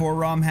 64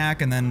 ROM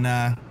hack, and then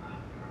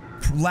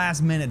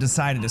last minute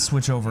decided to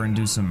switch over and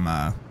do some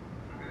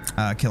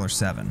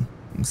Killer7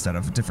 instead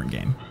of a different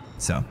game.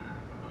 So,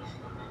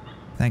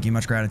 thank you.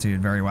 Much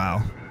gratitude. Very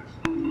wow.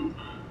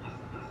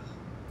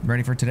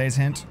 Ready for today's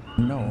hint?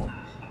 No.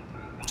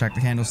 Check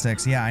the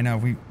candlesticks. Yeah, I know.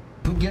 Who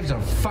gives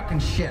a fucking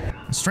shit?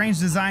 A strange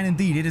design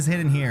indeed. It is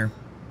hidden here.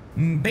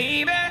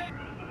 Baby!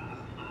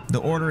 The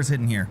order is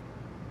hidden here.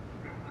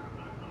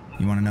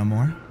 You want to know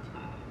more?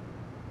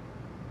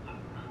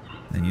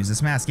 Then use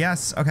this mask.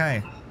 Yes,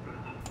 okay.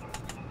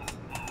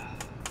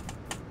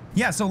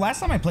 Yeah, so last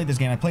time I played this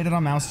game, I played it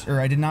on mouse, or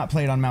I did not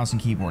play it on mouse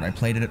and keyboard. I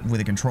played it with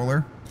a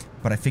controller,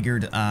 but I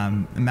figured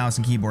mouse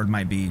and keyboard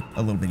might be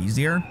a little bit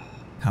easier.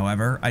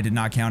 However, I did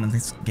not count on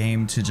this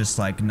game to just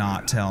like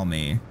not tell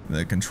me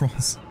the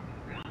controls.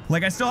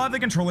 Like I still have the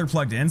controller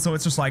plugged in, so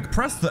it's just like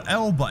press the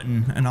L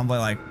button, and I'm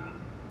like,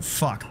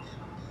 fuck.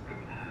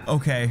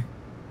 Okay.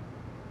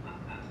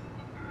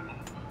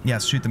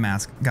 Yes, shoot the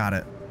mask. Got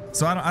it.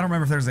 So I don't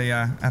remember if there's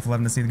a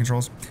F11 to see the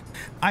controls.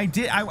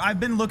 I've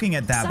been looking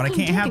at that, but I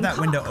can't have that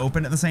window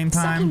open at the same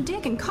time. Sucking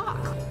dick and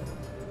cock.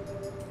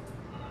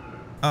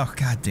 Oh,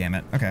 god damn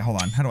it. Okay, hold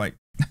on. How do I...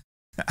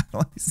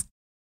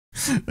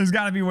 There's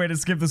gotta be a way to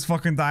skip this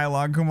fucking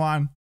dialogue. Come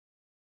on.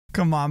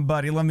 Come on,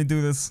 buddy. Let me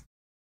do this.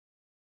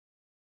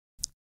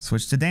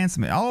 Switch to dance.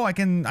 Oh, I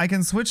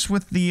can switch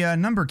with the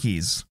number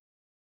keys.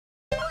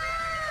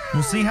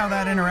 We'll see how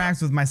that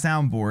interacts with my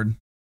soundboard.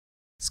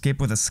 Skip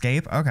with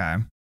escape? Okay.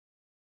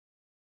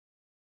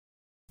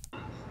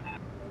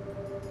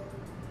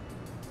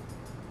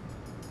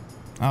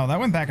 Oh, that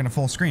went back into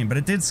full screen, but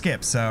it did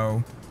skip,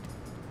 so...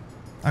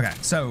 Okay,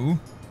 so...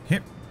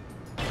 Hit.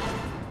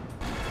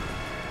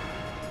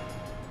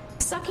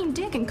 Sucking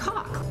dick and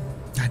cock.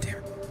 God damn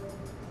it.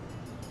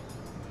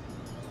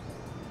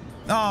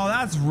 Oh,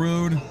 that's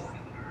rude.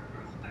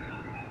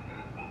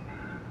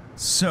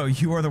 So,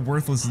 you are the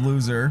worthless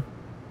loser.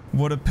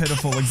 What a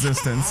pitiful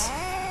existence.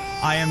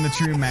 I am the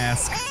true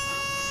mask.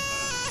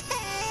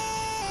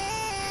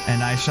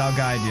 And I shall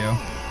guide you.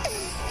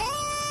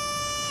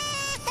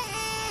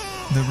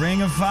 The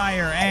ring of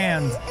fire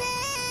and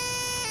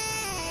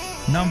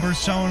numbers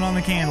shown on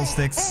the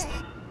candlesticks.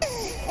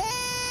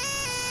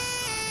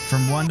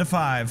 From 1 to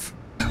 5.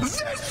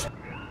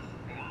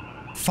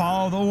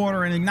 Follow the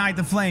order and ignite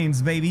the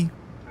flames, baby.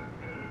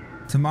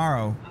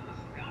 Tomorrow,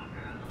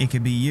 it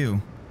could be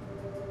you.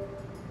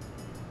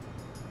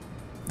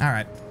 All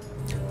right.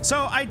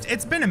 So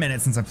it's been a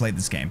minute since I played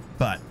this game,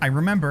 but I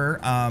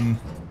remember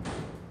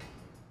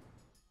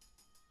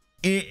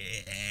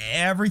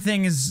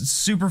everything is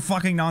super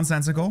fucking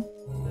nonsensical.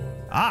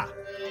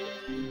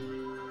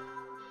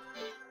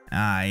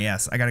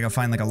 Yes. I gotta go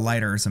find like a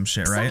lighter or some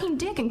shit, right? Sucking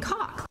dick and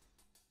cock.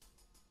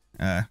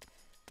 I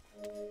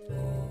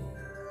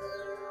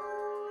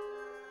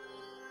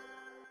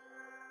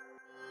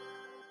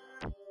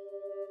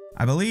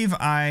believe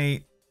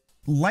I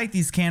light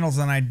these candles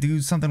and I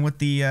do something with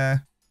the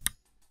air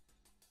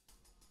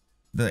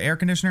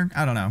conditioner.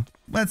 I don't know.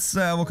 Let's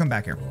we'll come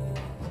back here.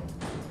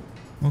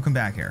 We'll come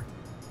back here.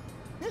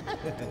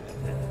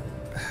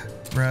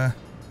 Bruh.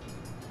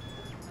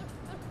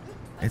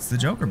 It's the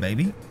Joker,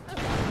 baby.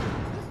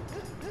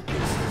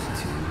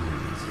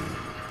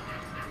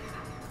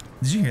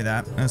 Did you hear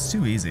that? That's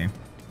too easy,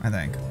 I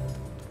think.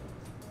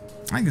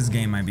 I think this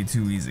game might be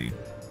too easy.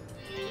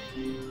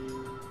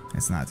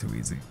 It's not too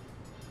easy.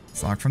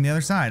 It's locked from the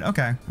other side.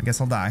 Okay, I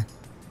guess I'll die.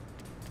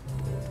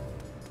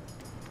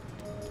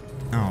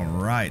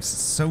 Alright,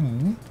 so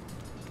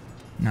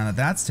now that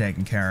that's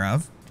taken care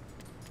of,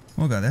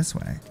 we'll go this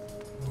way.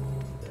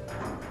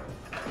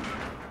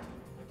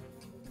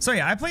 So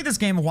yeah, I played this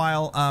game a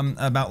while,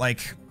 about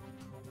like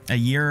a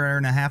year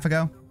and a half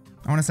ago,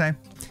 I want to say.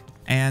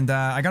 And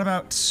I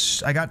got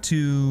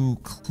to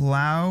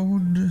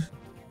Cloud...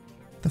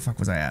 The fuck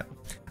was I at?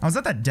 I was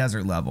at that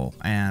desert level,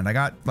 and I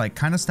got like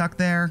kind of stuck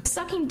there.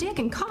 Sucking dick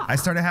and cock. I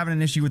started having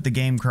an issue with the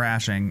game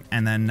crashing,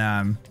 and then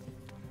I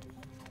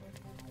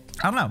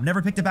don't know,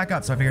 never picked it back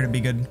up, so I figured it'd be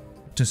good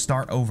to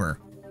start over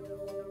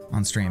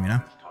on stream, you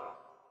know?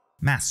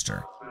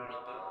 Master.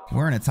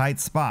 We're in a tight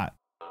spot.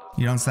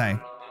 You don't say.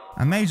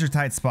 A major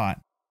tight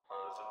spot.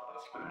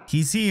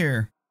 He's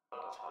here.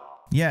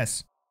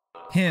 Yes.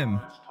 Him.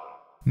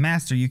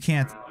 Master, you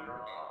can't...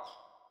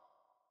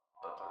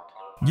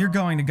 You're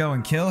going to go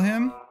and kill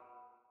him?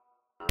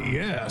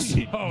 Yes.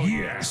 Oh,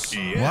 yes.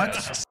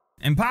 What?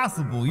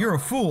 Impossible. You're a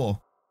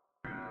fool.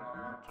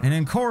 An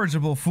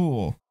incorrigible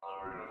fool.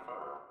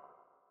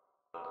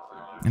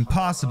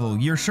 Impossible.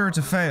 You're sure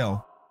to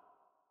fail.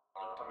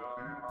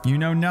 You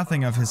know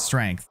nothing of his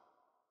strength.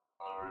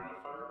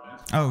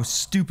 Oh,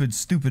 stupid,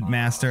 stupid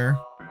master.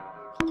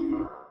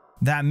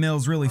 That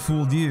mill's really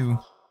fooled you.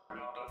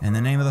 In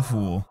the name of the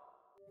fool.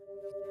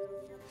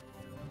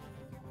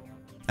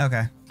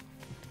 Okay.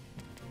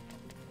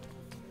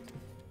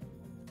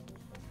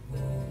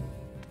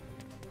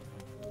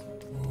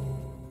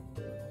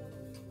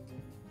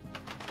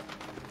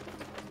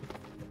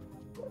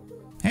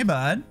 Hey,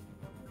 bud.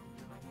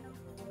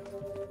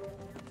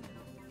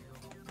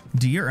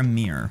 Dear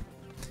Amir,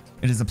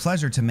 it is a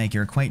pleasure to make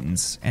your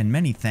acquaintance, and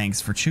many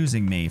thanks for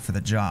choosing me for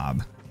the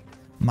job.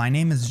 My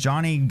name is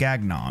Johnny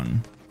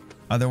Gagnon,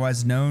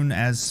 otherwise known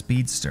as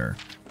Speedster.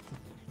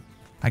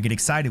 I get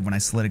excited when I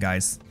slit a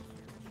guy's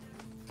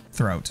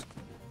throat.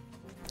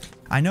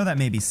 I know that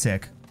may be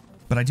sick,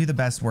 but I do the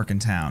best work in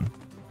town.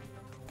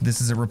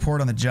 This is a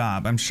report on the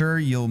job. I'm sure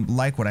you'll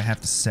like what I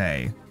have to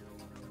say.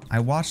 I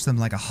watch them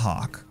like a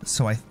hawk,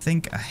 so I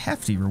think a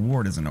hefty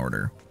reward is in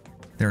order.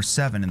 There are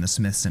 7 in the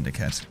Smith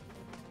Syndicate.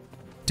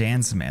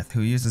 Dan Smith,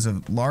 who uses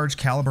a large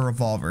caliber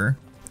revolver.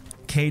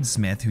 Cade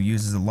Smith, who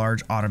uses a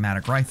large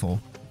automatic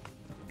rifle.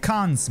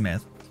 Con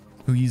Smith,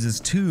 who uses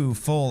 2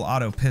 full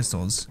auto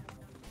pistols.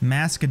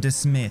 Maska de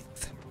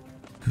Smith,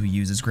 who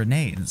uses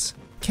grenades.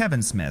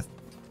 Kevin Smith,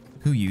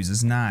 who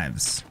uses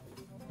knives.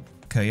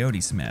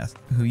 Coyote Smith,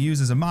 who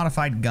uses a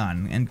modified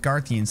gun, and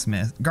Garcian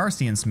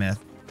Smith,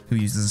 who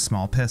uses a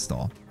small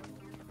pistol.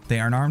 They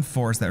are an armed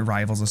force that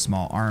rivals a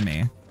small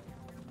army.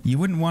 You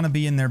wouldn't want to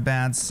be in their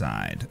bad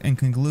side. In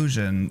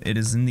conclusion, it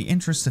is in the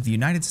interest of the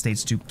United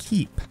States to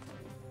keep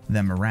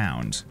them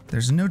around.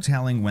 There's no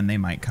telling when they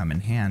might come in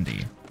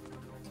handy.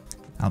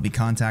 I'll be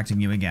contacting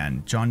you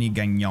again. Johnny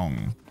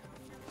Gagnon.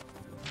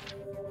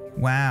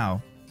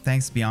 Wow.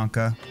 Thanks,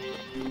 Bianca.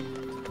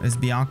 Is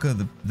Bianca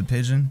the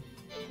pigeon?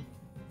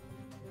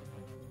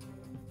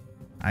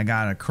 I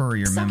got a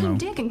courier memo. Sucking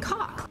dick and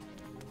cock.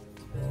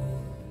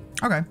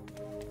 Okay.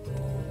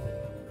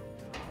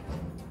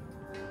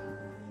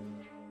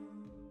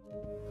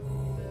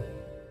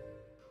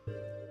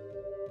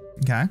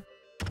 Okay.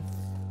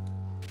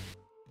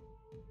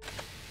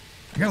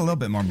 I got a little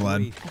bit more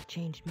blood. I've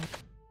changed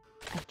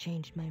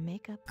my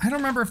makeup. I don't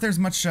remember if there's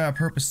much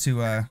purpose to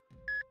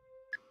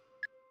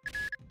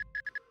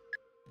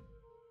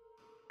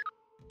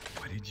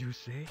What did you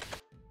say?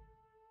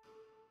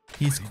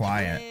 He's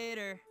quiet.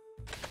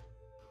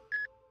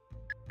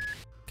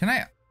 Can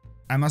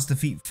I must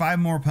defeat 5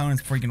 more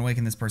opponents before you can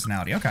awaken this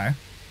personality. Okay.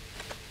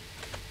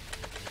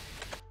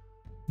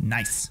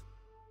 Nice.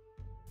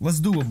 Let's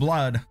do a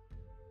blood.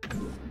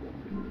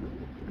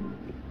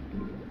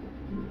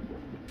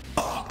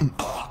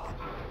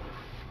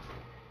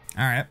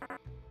 Alright.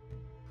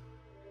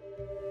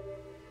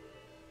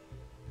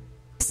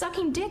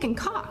 Sucking dick and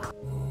cock.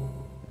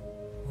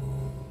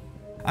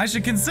 I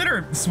should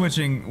consider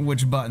switching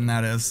which button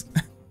that is.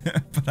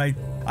 But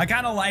I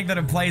kind of like that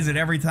it plays it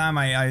every time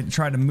I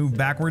try to move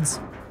backwards.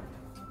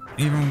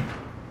 Even,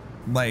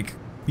 like,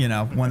 you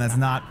know, when that's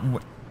not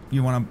what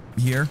you want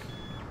to hear.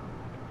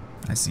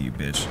 I see you,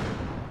 bitch.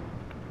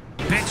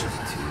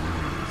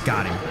 Bitch!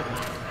 Got him.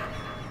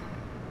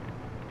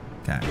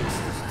 Okay.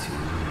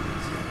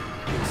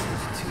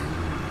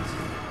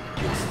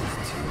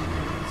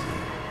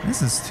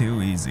 This is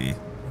too easy.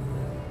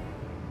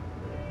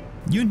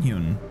 Yun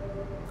Hyun.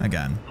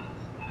 Again.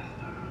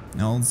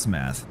 Old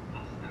Smith.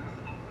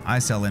 I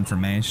sell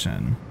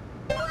information.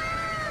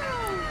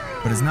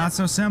 But it's not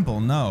so simple,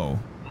 no.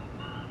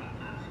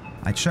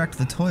 I checked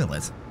the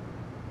toilet.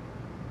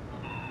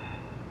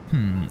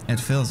 It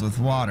fills with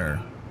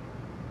water.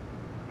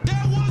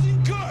 That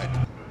wasn't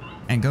good!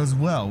 And goes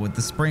well with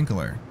the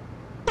sprinkler.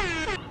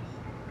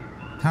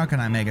 How can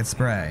I make it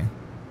spray?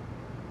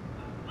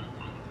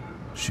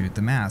 Shoot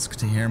the mask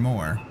to hear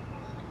more.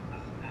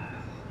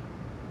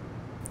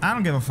 I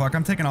don't give a fuck,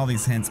 I'm taking all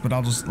these hints, but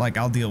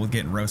I'll deal with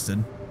getting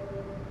roasted.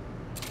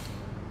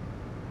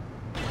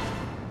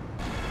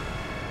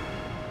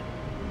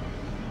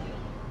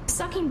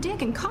 Sucking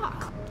dick and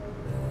cock.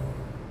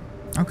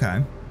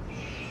 Okay.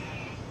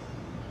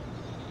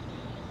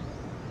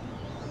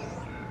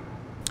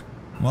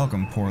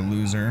 Welcome, poor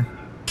loser.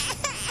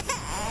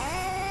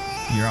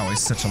 You're always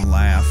such a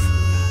laugh.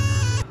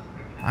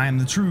 I am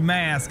the true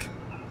mask.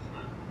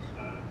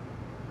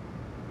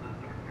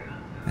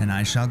 And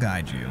I shall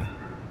guide you.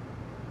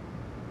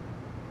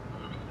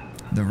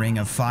 The ring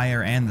of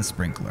fire and the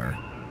sprinkler.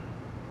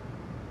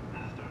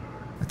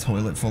 A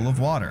toilet full of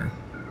water.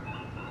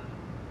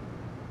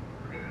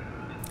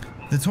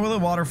 The toilet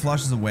water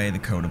flushes away the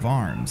coat of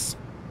arms.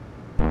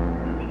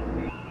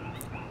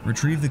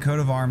 Retrieve the coat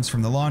of arms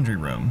from the laundry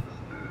room.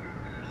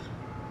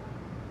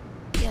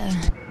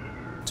 Yeah.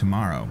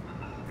 Tomorrow,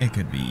 it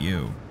could be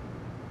you.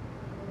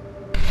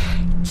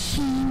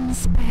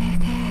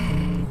 Cheeseburger.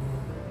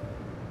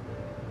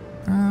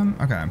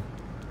 Okay.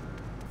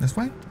 This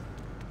way?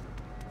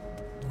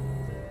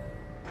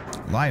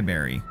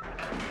 Library.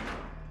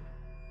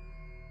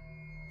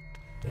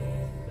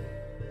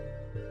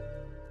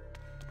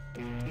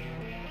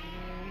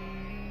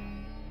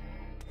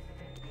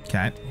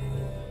 Okay.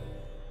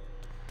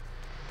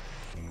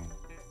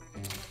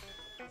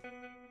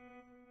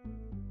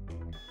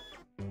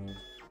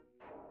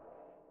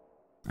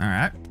 All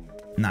right.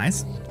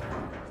 Nice.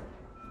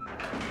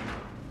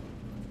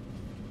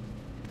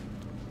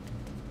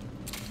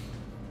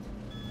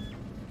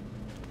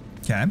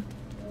 Okay.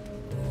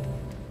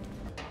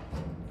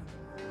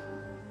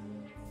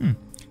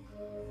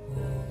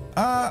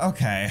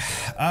 Okay.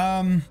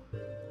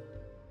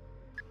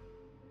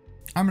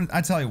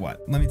 I tell you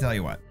what. Let me tell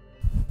you what.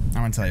 I'm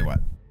gonna tell you what.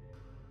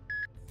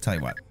 Tell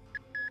you what.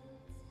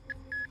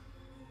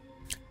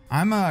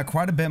 I'm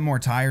quite a bit more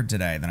tired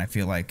today than I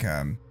feel like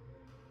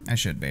I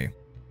should be.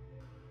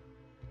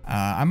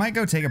 I might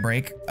go take a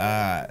break,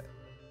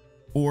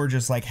 or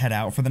just like head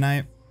out for the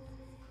night.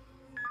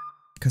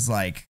 Cause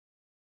like,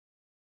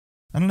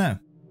 I don't know.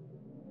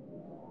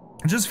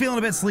 I'm just feeling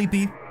a bit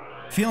sleepy,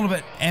 feeling a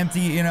bit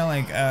empty, you know,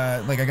 like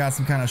I got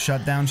some kind of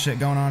shutdown shit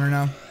going on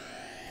right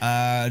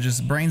now.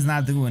 Just brain's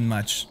not doing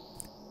much.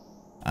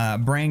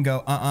 Brain go,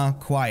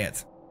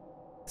 quiet.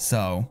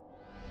 So,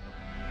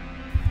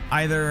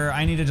 either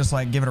I need to just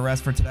like give it a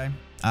rest for today,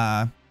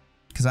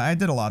 because I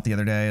did a lot the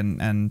other day,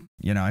 and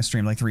you know, I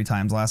streamed like 3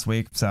 times last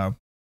week, so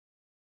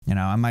you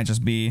know, I might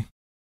just be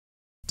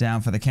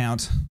down for the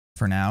count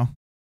for now.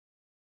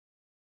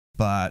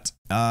 But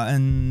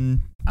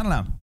and I don't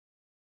know.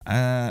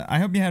 I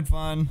hope you had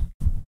fun.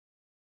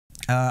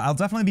 I'll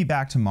definitely be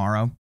back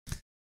tomorrow.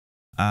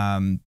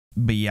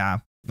 But yeah,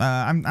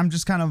 I'm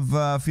just kind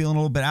of feeling a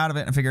little bit out of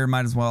it. I figure I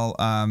might as well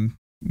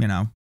you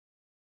know,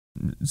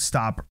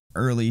 stop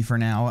early for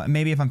now.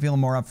 Maybe if I'm feeling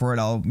more up for it,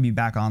 I'll be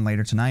back on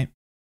later tonight.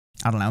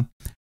 I don't know.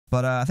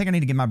 But I think I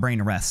need to give my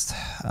brain a rest,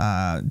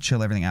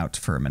 chill everything out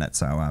for a minute.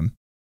 So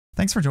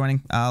thanks for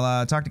joining.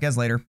 I'll talk to you guys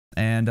later,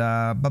 and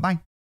bye-bye.